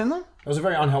 parasites in them? That was a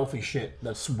very unhealthy shit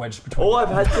that's wedged between. All I've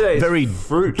had today is Very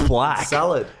fruit black.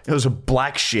 salad. It was a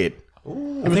black shit. I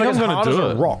think I'm gonna do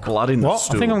it. Rock. Blood in the I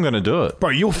stool. think I'm going to do it. Bro,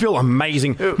 you'll feel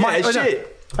amazing.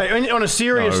 shit. Hey, on a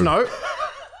serious note,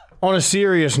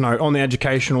 on the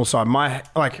educational side, my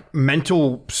like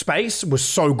mental space was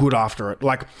so good after it.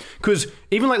 Like, because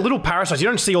even like little parasites, you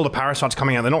don't see all the parasites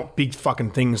coming out. They're not big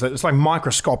fucking things. It's like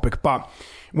microscopic. But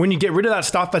when you get rid of that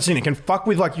stuff that's in it, can fuck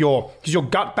with like because your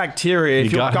gut bacteria,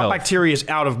 if your gut gut health. bacteria is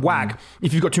out of whack,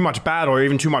 if you've got too much bad or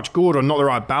even too much good or not the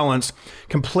right balance,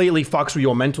 completely fucks with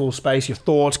your mental space, your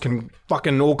thoughts, can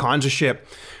fucking all kinds of shit.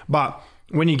 But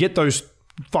when you get those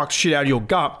fucked shit out of your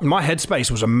gut, my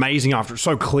headspace was amazing after. It was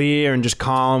so clear and just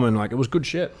calm and like it was good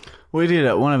shit. We did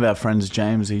it. One of our friends,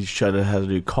 James, he showed us how to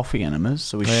do coffee enemas.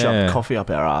 So we shoved coffee up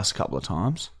our ass a couple of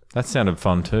times. That sounded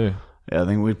fun too. Yeah, I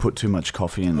think we'd put too much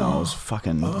coffee in there. I was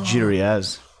fucking jittery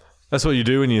as. That's what you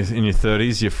do when you're in your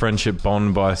 30s. Your friendship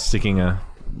bond by sticking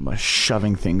By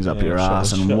shoving things up your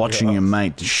ass and watching your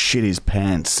mate shit his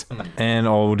pants. And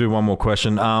we'll do one more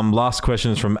question. Last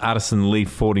question is from Addison Lee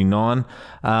 49.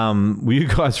 Were you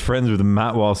guys friends with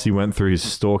Matt whilst he went through his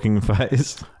stalking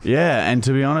phase? Yeah, and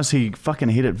to be honest, he fucking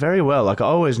hit it very well. Like, I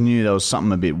always knew there was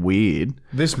something a bit weird.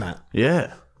 This Matt.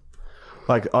 Yeah.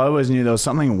 Like, I always knew there was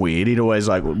something weird. He'd always,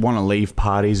 like, want to leave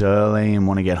parties early and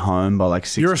want to get home by, like,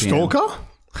 6 You're a p.m. stalker?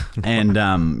 And,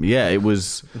 yeah, it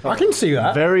was I can see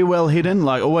that. very well hidden.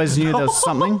 Like, always knew there was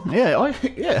something. Yeah,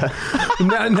 yeah.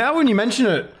 now when you mention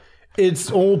it,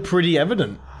 it's all pretty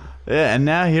evident. Yeah, and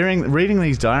now reading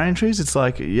these diary entries, it's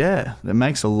like, yeah,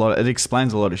 it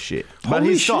explains a lot of shit. But Holy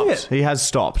he stopped. shit. He has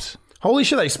stopped. Holy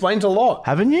shit, that explains a lot.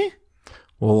 Haven't you?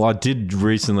 Well, I did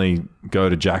recently go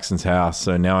to Jackson's house,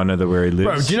 so now I know where he lives.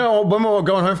 Bro, do you know when we were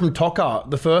going home from Toka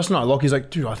the first night, Lockie's like,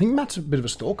 dude, I think Matt's a bit of a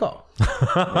stalker.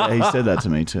 Yeah, he said that to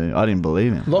me too. I didn't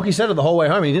believe him. Lockie said it the whole way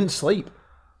home and he didn't sleep.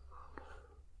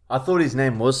 I thought his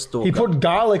name was Stalker. He put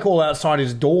garlic all outside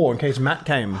his door in case Matt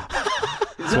came.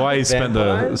 That's why he spent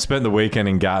the weekend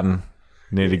in Gatton.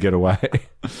 Need to get away.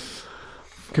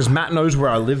 Because Matt knows where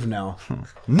I live now.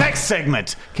 Next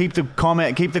segment. Keep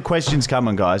the questions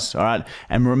coming, guys. All right.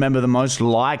 And remember, the most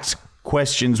liked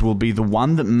questions will be the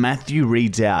one that Matthew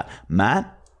reads out.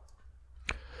 Matt,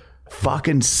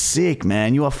 fucking sick,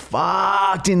 man. You are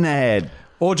fucked in the head.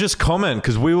 Or just comment,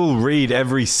 because we will read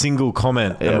every single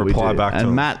comment and we reply do. back to and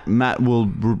him. Matt will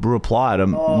reply to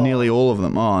nearly all of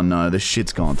them. Oh no, the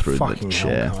shit's gone through Fucking the hell,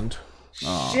 chair. cunt.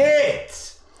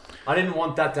 Shit! I didn't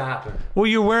want that to happen. Well,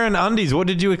 you're wearing undies. What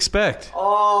did you expect?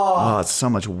 Oh, it's so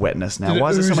much wetness now. Did it Why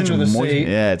is there so ooze much into the moisture? seat?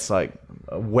 Yeah, it's like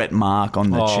a wet mark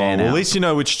on the chair now. Well, at least you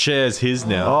know which chair is his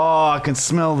now. Oh, I can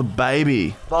smell the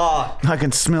baby. Fuck. I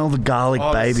can smell the garlic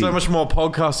There's baby. so much more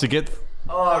podcasts to get.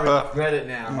 Oh, I regret it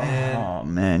now, man. Oh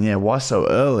man, yeah. Why so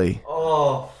early?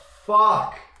 Oh,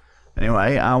 fuck.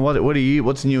 Anyway, what are you?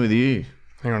 What's new with you?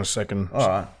 Hang on a second. All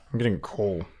right, I'm getting a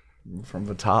call. from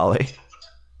Vitaly.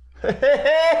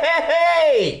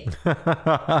 Hey!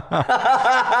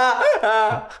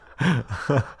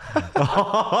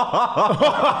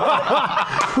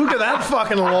 Look at that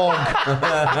fucking log.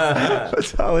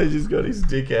 Vitaly just got his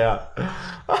dick out.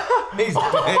 He's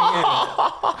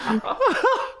banging.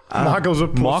 Michael's a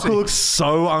pussy. Michael looks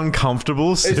so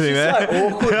uncomfortable It's sitting just there.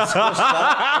 like awkward. I've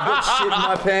got shit in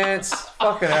my pants.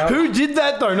 Fucking hell. Who did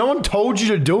that though? No one told you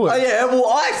to do it. Oh, yeah, well,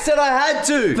 I said I had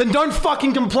to. Then don't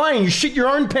fucking complain. You shit your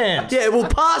own pants. Yeah, well,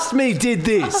 past me did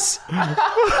this. You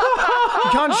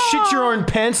can't shit your own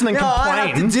pants and then No, I have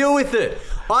complain. to deal with it.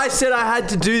 I said I had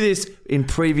to do this in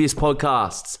previous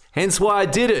podcasts. Hence why I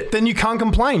did it. Then you can't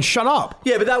complain. Shut up.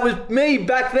 Yeah, but that was me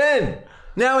back then.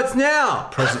 Now it's now.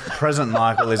 Present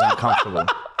Michael is uncomfortable.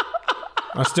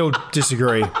 I still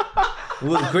disagree.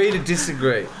 We'll agree to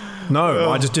disagree.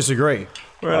 No, I just disagree.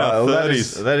 We're in our Well,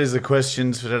 30s. that is the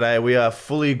questions for today. We are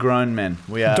fully grown men.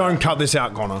 We are Don't cut this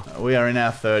out, Connor. We are in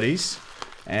our 30s,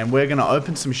 and we're going to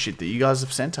open some shit that you guys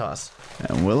have sent to us.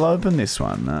 And we'll open this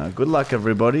one. Good luck,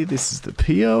 everybody. This is the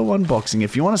PO unboxing.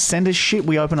 If you want to send us shit,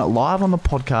 we open it live on the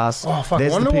podcast. Oh, fuck.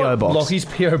 There's I the wonder PO what box. Lockie's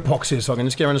PO box is, so I can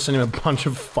just get around and send him a bunch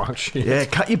of fuck shit. Yeah,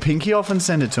 cut your pinky off and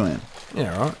send it to him.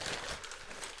 Yeah, right.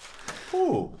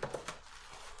 Ooh.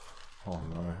 Oh,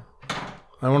 no. I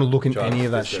don't want to look into any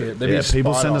of that shit. There'd be Yeah, a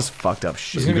people spider. send us fucked up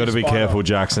shit. You got to be Spider. careful,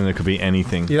 Jackson. It could be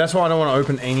anything. Yeah, that's why I don't want to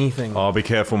open anything. Oh, be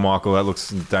careful, Michael. That looks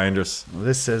dangerous.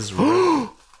 This says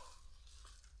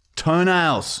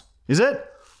toenails. Is it?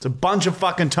 It's a bunch of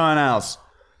fucking toenails.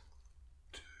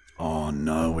 Oh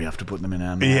no, we have to put them in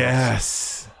our mouths.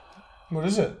 Yes. What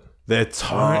is it? They're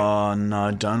tone. Oh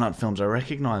no, Donut Films. I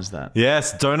recognise that.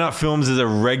 Yes, Donut Films is a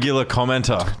regular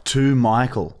commenter. To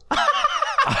Michael.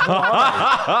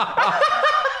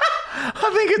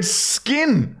 I think it's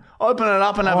skin. Open it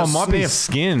up and have Oh, a it might be sniff.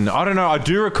 skin. I don't know. I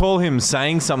do recall him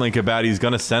saying something about he's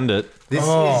going to send it.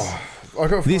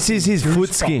 This is his foot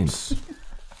skin.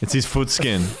 It's his foot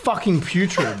skin. Fucking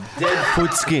putrid. Dead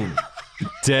foot skin.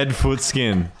 Dead foot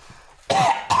skin.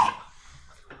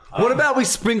 What about we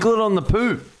sprinkle it on the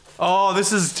poo? Oh,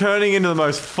 this is turning into the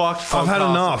most fucked I've had podcast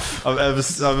enough. I've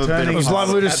ever been It a was part of.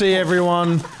 lovely to see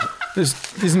everyone.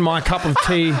 This isn't my cup of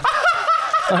tea.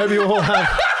 I hope you all have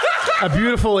a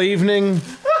beautiful evening.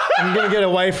 I'm going to get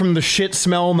away from the shit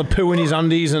smell and the poo in his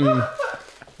undies and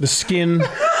the skin.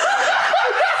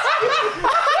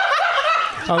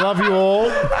 I love you all.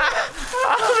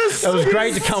 It was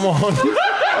great to come on.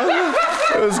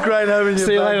 It was great having you.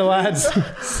 See you back. later, lads.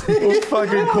 We'll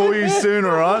fucking call you soon,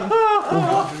 all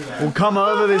right? We'll come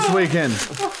over this weekend.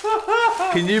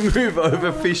 Can you move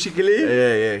over physically?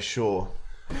 Yeah, sure.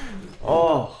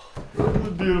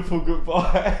 Beautiful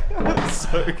goodbye. That's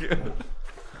so good.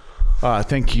 All right,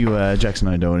 thank you, Jackson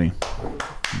O'Doherty,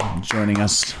 joining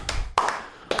us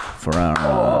for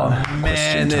our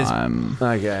question time.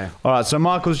 Okay. All right, so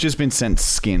Michael's just been sent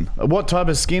skin. What type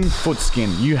of skin? Foot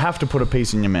skin. You have to put a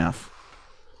piece in your mouth.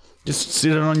 Just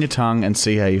sit it on your tongue and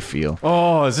see how you feel.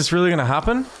 Oh, is this really going to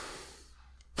happen?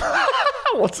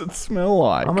 What's it smell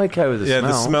like? I'm okay with the Yeah,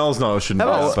 smell. the smell's not. It shouldn't How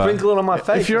be about that bad. sprinkle it on my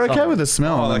face? If you're or okay something? with the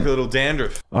smell, Oh, like then- a little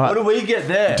dandruff. What do we get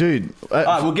there? dude. All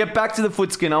right, we'll get back to the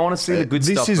foot skin. I want to see the good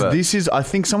stuff first. This is. I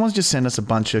think someone's just sent us a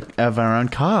bunch of our own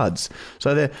cards.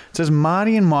 So there it says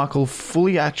Marty and Michael,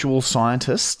 fully actual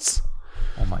scientists,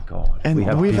 Oh my god. and we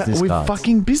have business we've cards.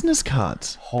 fucking business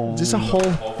cards. Is this a whole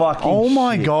fucking Oh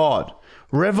my shit. god!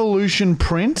 Revolution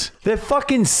print. They're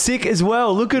fucking sick as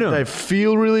well. Look at them. They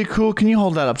feel really cool. Can you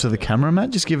hold that up to the camera, Matt?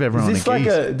 Just give everyone Is this a like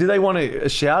geese. a? Do they want a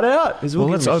shout out? Well,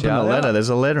 let's open the letter. There's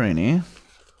a letter in here.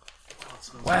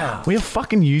 Wow. We are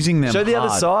fucking using them. Show the other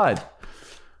hard. side.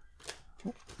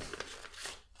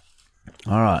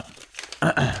 All right.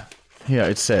 Here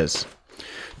it says,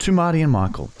 to Marty and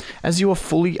Michael, as you are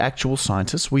fully actual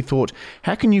scientists, we thought,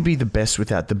 how can you be the best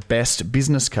without the best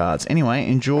business cards? Anyway,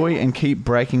 enjoy and keep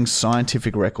breaking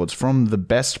scientific records from the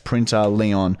best printer,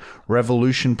 Leon,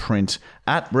 Revolution Print,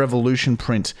 at Revolution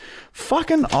Print.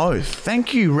 Fucking oath.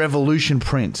 Thank you, Revolution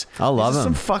Print. I love This is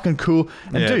them. some fucking cool.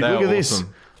 And Yeah, dude, they look are at this.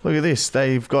 awesome. Look at this.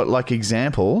 They've got like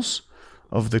examples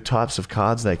of the types of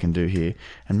cards they can do here.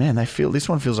 And man, this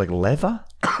one feels like leather.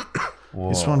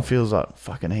 This one feels like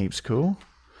fucking heaps cool.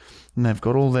 And they've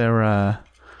got all their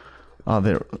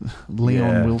their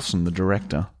Leon Wilson, the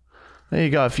director. There you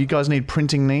go. If you guys need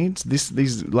printing needs,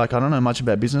 these like, I don't know much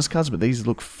about business cards, but these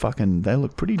look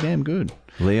pretty damn good.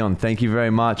 Leon, thank you very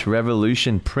much.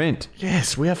 Revolution Print.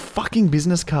 Yes, we have fucking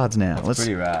business cards now. Let's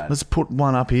pretty rad. Let's put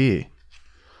one up here.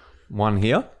 One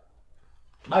here.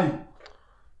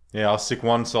 Yeah, I'll stick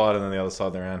one side and then the other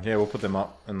side around. Yeah, we'll put them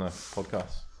up in the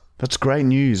podcast. That's great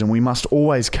news, and we must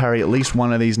always carry at least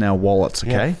one of these in our wallets,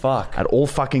 okay? Yeah, fuck. At all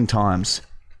fucking times.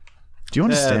 Do you Yeah,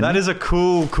 understand? that is a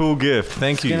cool gift.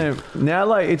 Thank you. Now,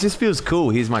 like, it just feels cool.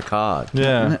 Here's my card.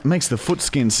 Yeah. It makes the foot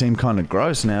skin seem kind of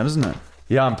gross now, doesn't it?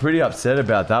 Yeah, I'm pretty upset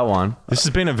about that one. This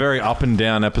has been a very up and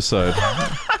down episode.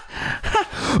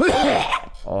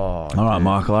 All right,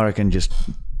 Michael, I reckon just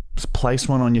place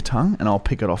one on your tongue and I'll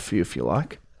pick it off for you if you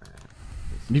like.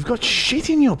 You've got shit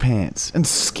in your pants and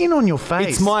skin on your face.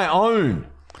 It's my own.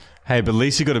 Hey, but at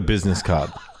least you got a business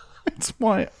card. It's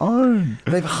my own.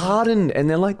 They've hardened and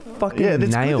they're like fucking Yeah,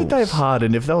 it's nails. good that they've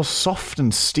hardened. If they were soft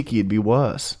and sticky, it'd be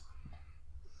worse.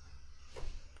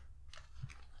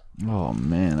 Oh,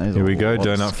 man. Here we go,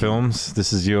 Donut Films.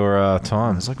 This is your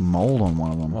time. There's like mold on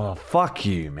one of them. Oh, fuck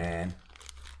you, man.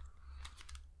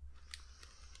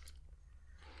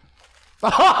 Oh,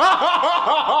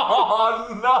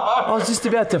 no. I was just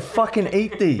about to fucking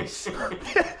eat these.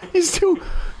 You still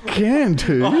can,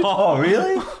 too. Oh,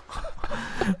 really?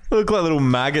 Look like little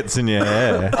maggots in your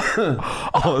hair.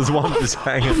 Oh, there's one just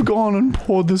hanging. I've gone and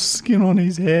poured the skin on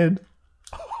his head.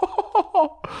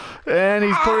 And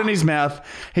he's put it in his mouth.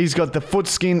 He's got the foot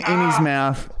skin in his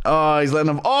mouth. Oh, he's letting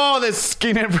him. Oh, there's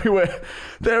skin everywhere.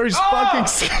 There is fucking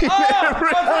skin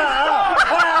everywhere.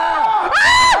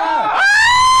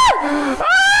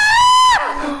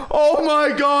 Oh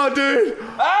my god, dude.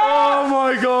 Oh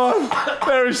my god.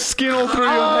 There is skin all through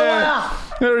your hair.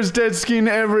 There is dead skin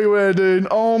everywhere, dude.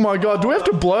 Oh my god. Do we have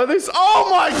to blur this? Oh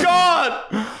my god.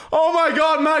 Oh my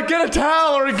god, Matt. Get a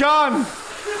towel or a gun.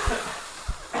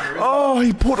 Oh,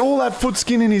 he put all that foot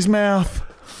skin in his mouth.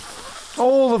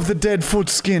 All of the dead foot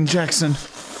skin, Jackson.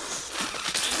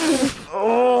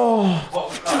 Oh.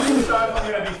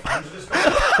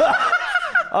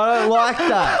 I don't like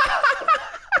that.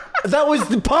 That was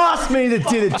the past me that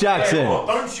did it, Jackson.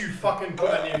 Don't you fucking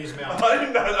put that near his mouth. I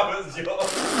didn't know that was yours.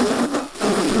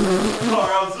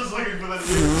 Sorry, I was just looking for the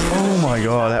news. Oh my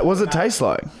god. What does it taste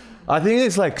like? I think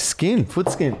it's like skin, foot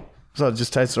skin. So it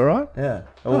just tastes alright? Yeah.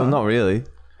 Well, not really.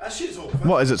 That shit's all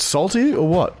What, is it salty or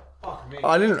what? fuck me.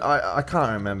 I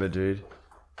can't remember, dude.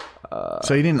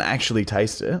 So you didn't actually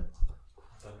taste it?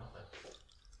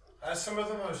 That's some of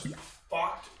the most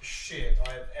fucked shit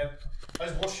I've ever. I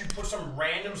just watched you put some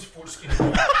random's foot skin in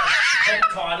your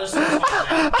hepatitis or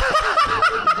something.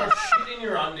 You've got shit in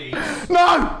your undies.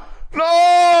 No!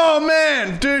 No,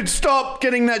 man! Dude, stop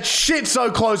getting that shit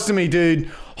so close to me, dude.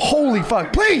 Holy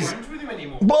fuck. Please! Friends with him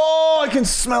anymore. Oh, I can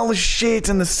smell the shit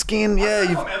and the skin. Yeah,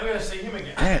 I'm never gonna see him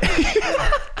again.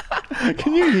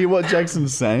 Can you hear what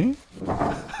Jackson's saying?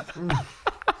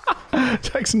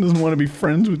 Jackson doesn't want to be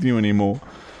friends with you anymore.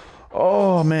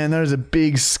 Oh, man, there is a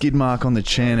big skid mark on the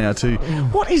chair now, too.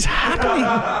 What is happening?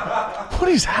 What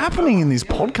is happening in this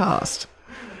podcast?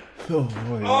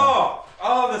 Oh,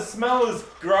 the smell is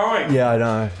growing. Yeah, I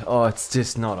know. Oh, it's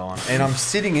just not on. And I'm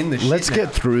sitting in the shit. Let's now.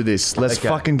 get through this. Let's Okay.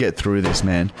 fucking get through this,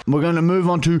 man. We're going to move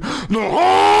on to the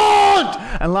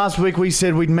haunt! And last week we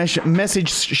said we'd message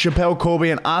Chappelle Corby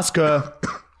and ask her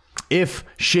if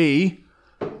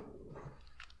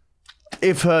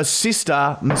her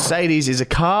sister Mercedes is a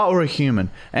car or a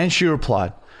human. And she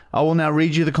replied, I will now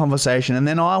read you the conversation. And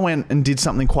then I went and did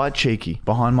something quite cheeky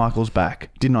behind Michael's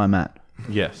back. Didn't I, Matt?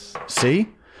 Yes. See?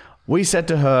 We said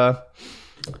to her,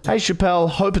 hey, Chappelle,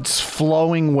 hope it's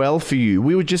flowing well for you.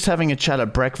 We were just having a chat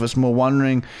at breakfast and we're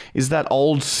wondering, is that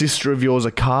old sister of yours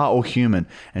a car or human?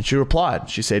 And she replied,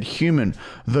 she said, human,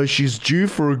 though she's due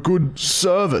for a good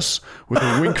service with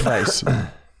a wink face,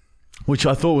 which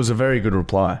I thought was a very good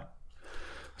reply.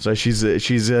 So she's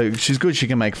good. She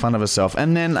can make fun of herself.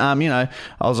 And then, I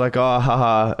was like, oh,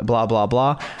 haha, blah, blah,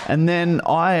 blah. And then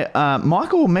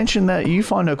Michael mentioned that you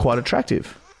find her quite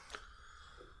attractive.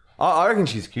 I reckon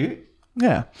she's cute.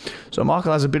 Yeah. So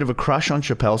Michael has a bit of a crush on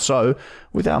Chappelle. So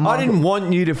without Michael... I didn't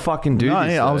want you to fucking do No,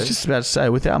 this. yeah, I though. was just about to say,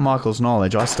 without Michael's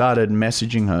knowledge, I started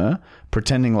messaging her,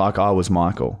 pretending like I was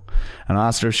Michael. And I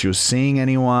asked her if she was seeing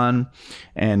anyone.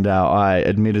 And I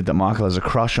admitted that Michael has a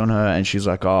crush on her. And she's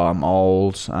like, oh, I'm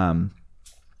old.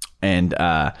 And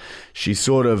she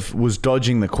sort of was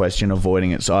dodging the question,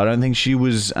 avoiding it. So I don't think she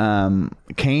was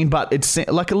keen, but it's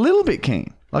like a little bit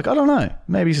keen. Like, I don't know.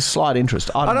 Maybe it's a slight interest.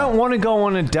 I don't want to go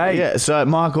on a date. Yeah, so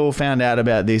Michael found out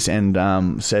about this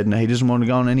and said no, he doesn't want to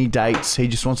go on any dates. He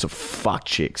just wants to fuck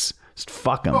chicks. Just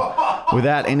fuck them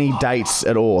without any dates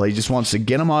at all. He just wants to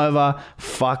get them over,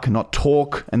 fuck, not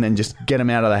talk, and then just get them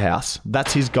out of the house.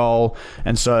 That's his goal.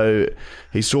 And so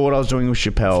he saw what I was doing with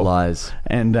Chappelle. Lies.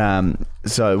 And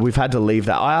so we've had to leave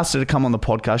that. I asked her to come on the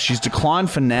podcast. She's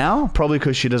declined for now, probably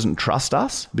because she doesn't trust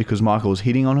us because Michael's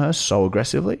hitting on her so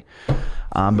aggressively.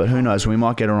 But who knows? We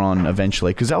might get her on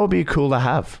eventually because that would be cool to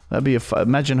have. That'd be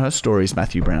imagine her stories,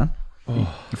 Matthew Brown. You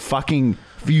fucking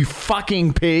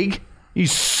pig. You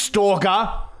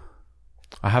stalker.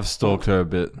 I have stalked her a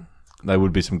bit. They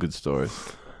would be some good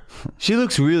stories. She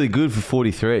looks really good for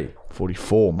 43.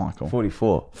 44, Michael.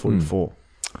 44. 44.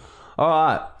 All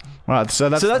right. Right, so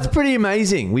that's... So that's pretty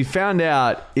amazing. We found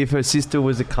out if her sister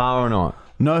was a car or not.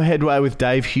 No headway with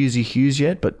Dave Hughes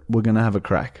yet, but we're going to have a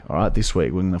crack. All right, this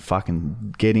week we're going to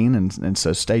fucking get in, and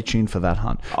so stay tuned for that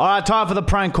hunt. All right, time for the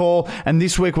prank call, and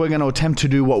this week we're going to attempt to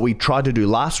do what we tried to do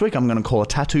last week. I'm going to call a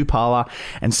tattoo parlor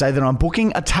and say that I'm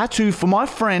booking a tattoo for my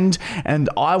friend, and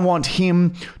I want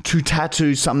him to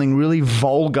tattoo something really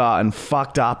vulgar and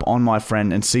fucked up on my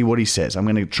friend and see what he says. I'm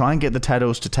going to try and get the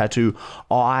tattooers to tattoo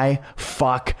 "I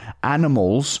fuck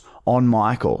animals" on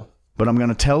Michael. But I'm going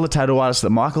to tell the tattoo artist that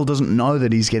Michael doesn't know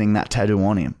that he's getting that tattoo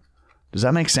on him. Does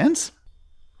that make sense?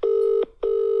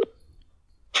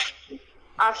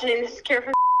 Afternoon, this is Kira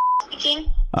from speaking.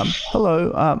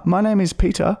 Hello, my name is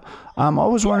Peter. I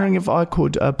was wondering if I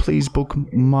could please book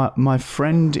my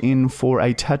friend in for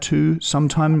a tattoo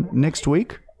sometime next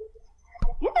week.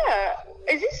 Yeah.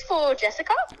 Is this for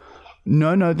Jessica?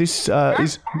 No, this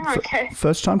is okay.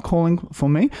 first time calling for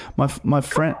me.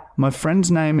 My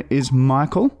friend's name is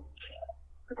Michael.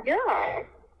 Yeah.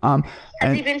 And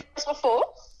Has he been to us before?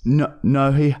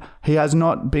 No, he has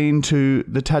not been to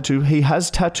the tattoo. He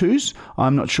has tattoos.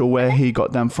 I'm not sure where he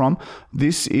got them from.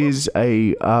 This is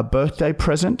a birthday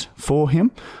present for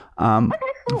him,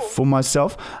 for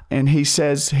myself. And he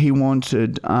says he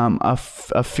wanted a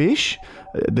fish.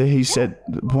 He said,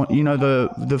 you know,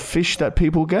 the fish that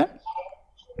people get?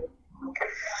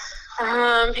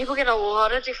 People get a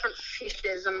lot of different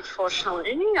fishes,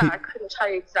 unfortunately. I couldn't tell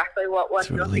you exactly what one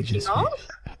you're thinking of.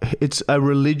 It's a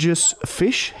religious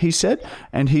fish, he said,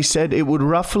 and he said it would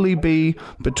roughly be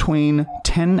between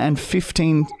 10 and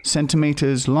 15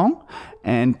 centimeters long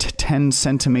and 10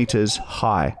 centimeters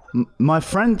high. My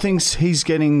friend thinks he's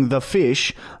getting the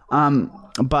fish,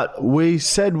 but we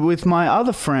said with my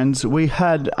other friends, we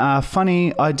had a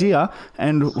funny idea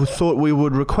and we thought we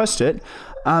would request it.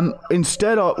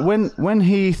 Instead of when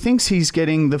he thinks he's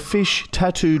getting the fish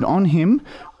tattooed on him,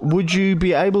 would you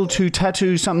be able to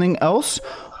tattoo something else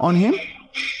on him?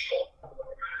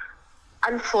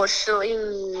 Unfortunately,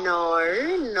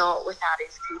 no, not without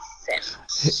his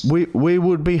consent. We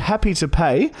would be happy to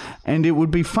pay, and it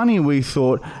would be funny, we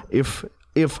thought, if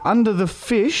under the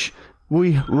fish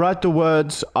we write the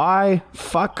words "I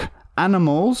fuck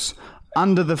animals"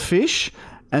 under the fish,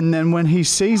 and then when he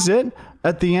sees it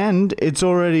at the end, it's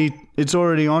already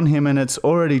on him, and it's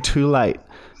already too late.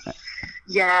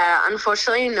 Yeah,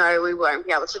 unfortunately, no, we won't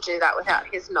be able to do that without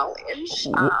his knowledge.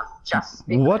 Just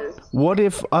because.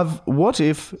 What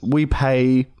if we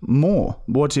pay more?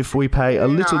 What if we pay a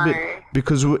little bit?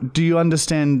 Because do you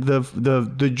understand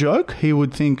the joke? He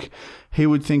would think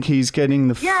he's getting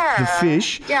the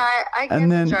fish. Yeah, I get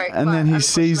and then the joke, and then he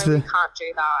sees we can't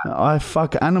do that. "I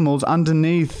fuck animals"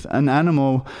 underneath an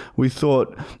animal. We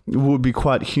thought it would be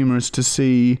quite humorous to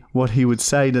see what he would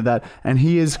say to that, and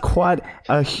he is quite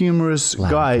a humorous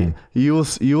guy.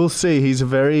 You'll see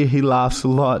he laughs a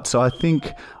lot. So I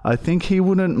think he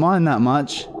wouldn't mind that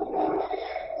much.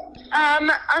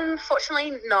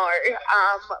 Unfortunately, no.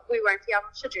 We won't be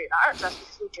able to do that just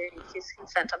because we do need his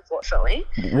consent, unfortunately.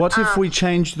 What if we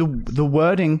change the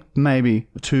wording maybe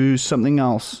to something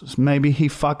else? Maybe he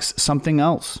fucks something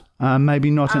else.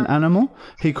 Maybe not an animal.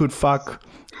 He could fuck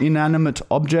inanimate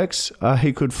objects.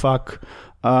 He could fuck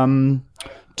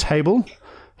table.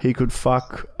 He could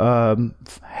fuck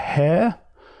hair.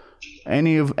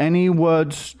 Any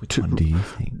words? Which one do you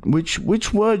think?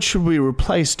 Which word should we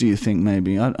replace? Do you think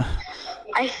maybe?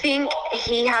 I think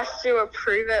he has to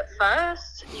approve it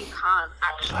first. You can't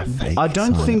actually. I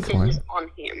don't think. Things on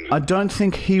him. I don't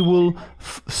think he will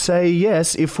say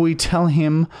yes if we tell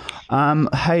him,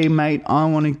 "Hey mate, I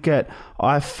want to get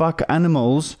I fuck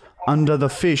animals under the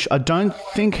fish." I don't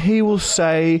think he will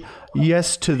say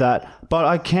yes to that. But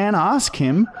I can ask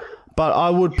him. But I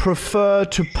would prefer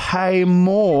to pay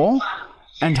more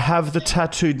and have the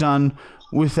tattoo done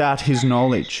without his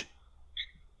knowledge.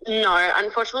 No,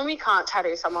 unfortunately, we can't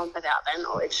tattoo someone without their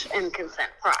knowledge and consent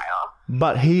prior.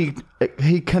 But he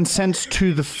consents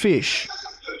to the fish.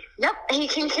 Yep, he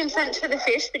can consent to the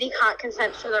fish, but he can't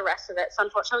consent to the rest of it. So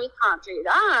unfortunately, we can't do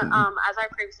that. As I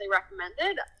previously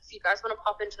recommended, if you guys want to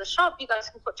pop into the shop, you guys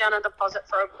can put down a deposit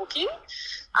for a booking,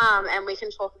 and we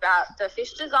can talk about the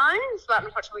fish designs. But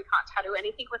unfortunately, we can't tattoo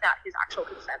anything without his actual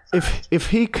consent. If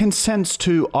he consents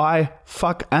to "I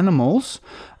fuck animals,"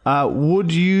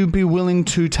 would you be willing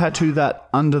to tattoo that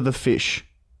under the fish?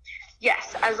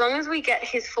 Yes, as long as we get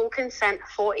his full consent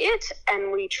for it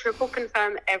and we triple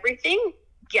confirm everything.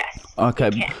 Yes.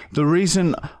 Okay. The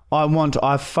reason I want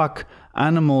 "I fuck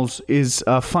animals" is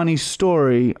a funny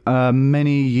story.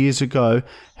 Many years ago,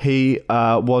 he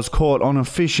was caught on a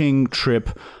fishing trip,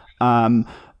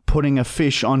 putting a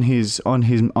fish on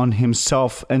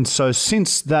himself, and so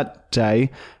since that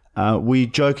day, we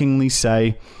jokingly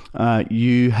say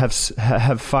you have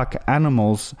fuck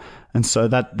animals, and so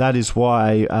that is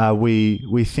why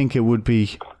we think it would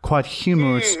be quite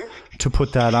humorous to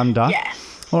put that under. Yes.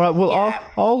 All right. Well, Yeah.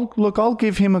 I'll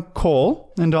give him a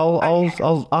call, and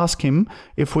I'll ask him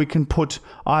if we can put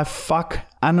I fuck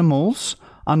animals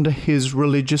under his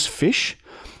religious fish,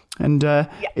 and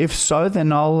if so,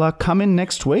 then I'll come in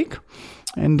next week,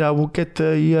 and we'll get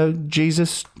the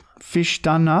Jesus fish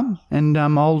done up, and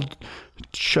I'll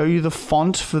show you the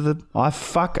font for the I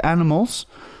fuck animals,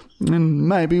 and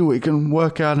maybe we can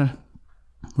work out a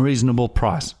reasonable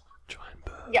price.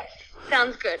 Yep.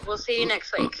 Sounds good. We'll see you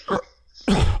next week.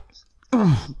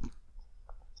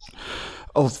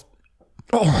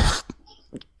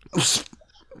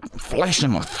 Flesh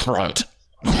in my throat.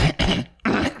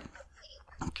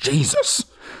 Jesus.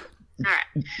 All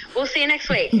right. We'll see you next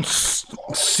week.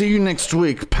 See you next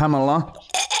week, Pamela.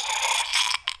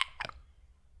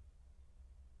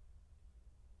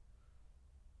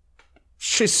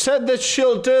 She said that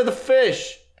she'll do the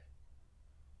fish.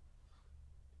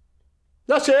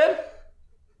 That's it.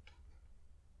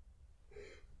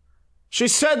 She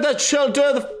said that she'll do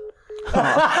the...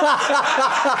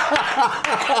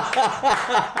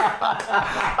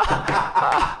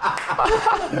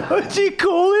 What'd you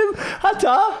call him?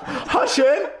 Hata?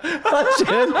 Hashem.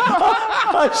 Hashem?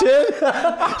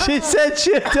 Hashem? She said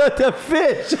she'd do the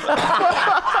fish.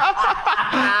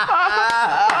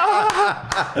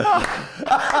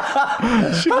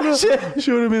 She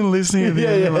would have been listening at the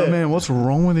end. Like, man, what's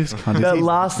wrong with this cunt? Is That he-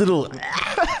 last little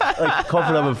like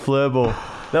coughing up a floorball.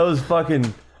 That was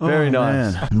fucking very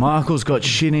nice. Man. Michael's got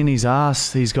shit in his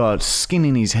ass. He's got skin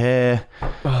in his hair.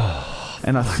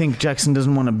 And I think Jackson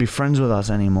doesn't want to be friends with us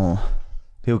anymore.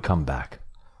 He'll come back.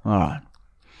 All right.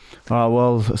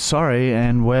 Well, sorry,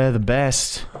 and we're the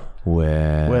best.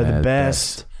 We're the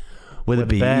best. With a We're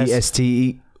the best.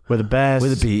 B-E-S-T. We're the best.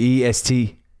 With a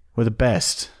B-E-S-T. We're the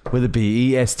best. With a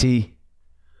B-E-S-T.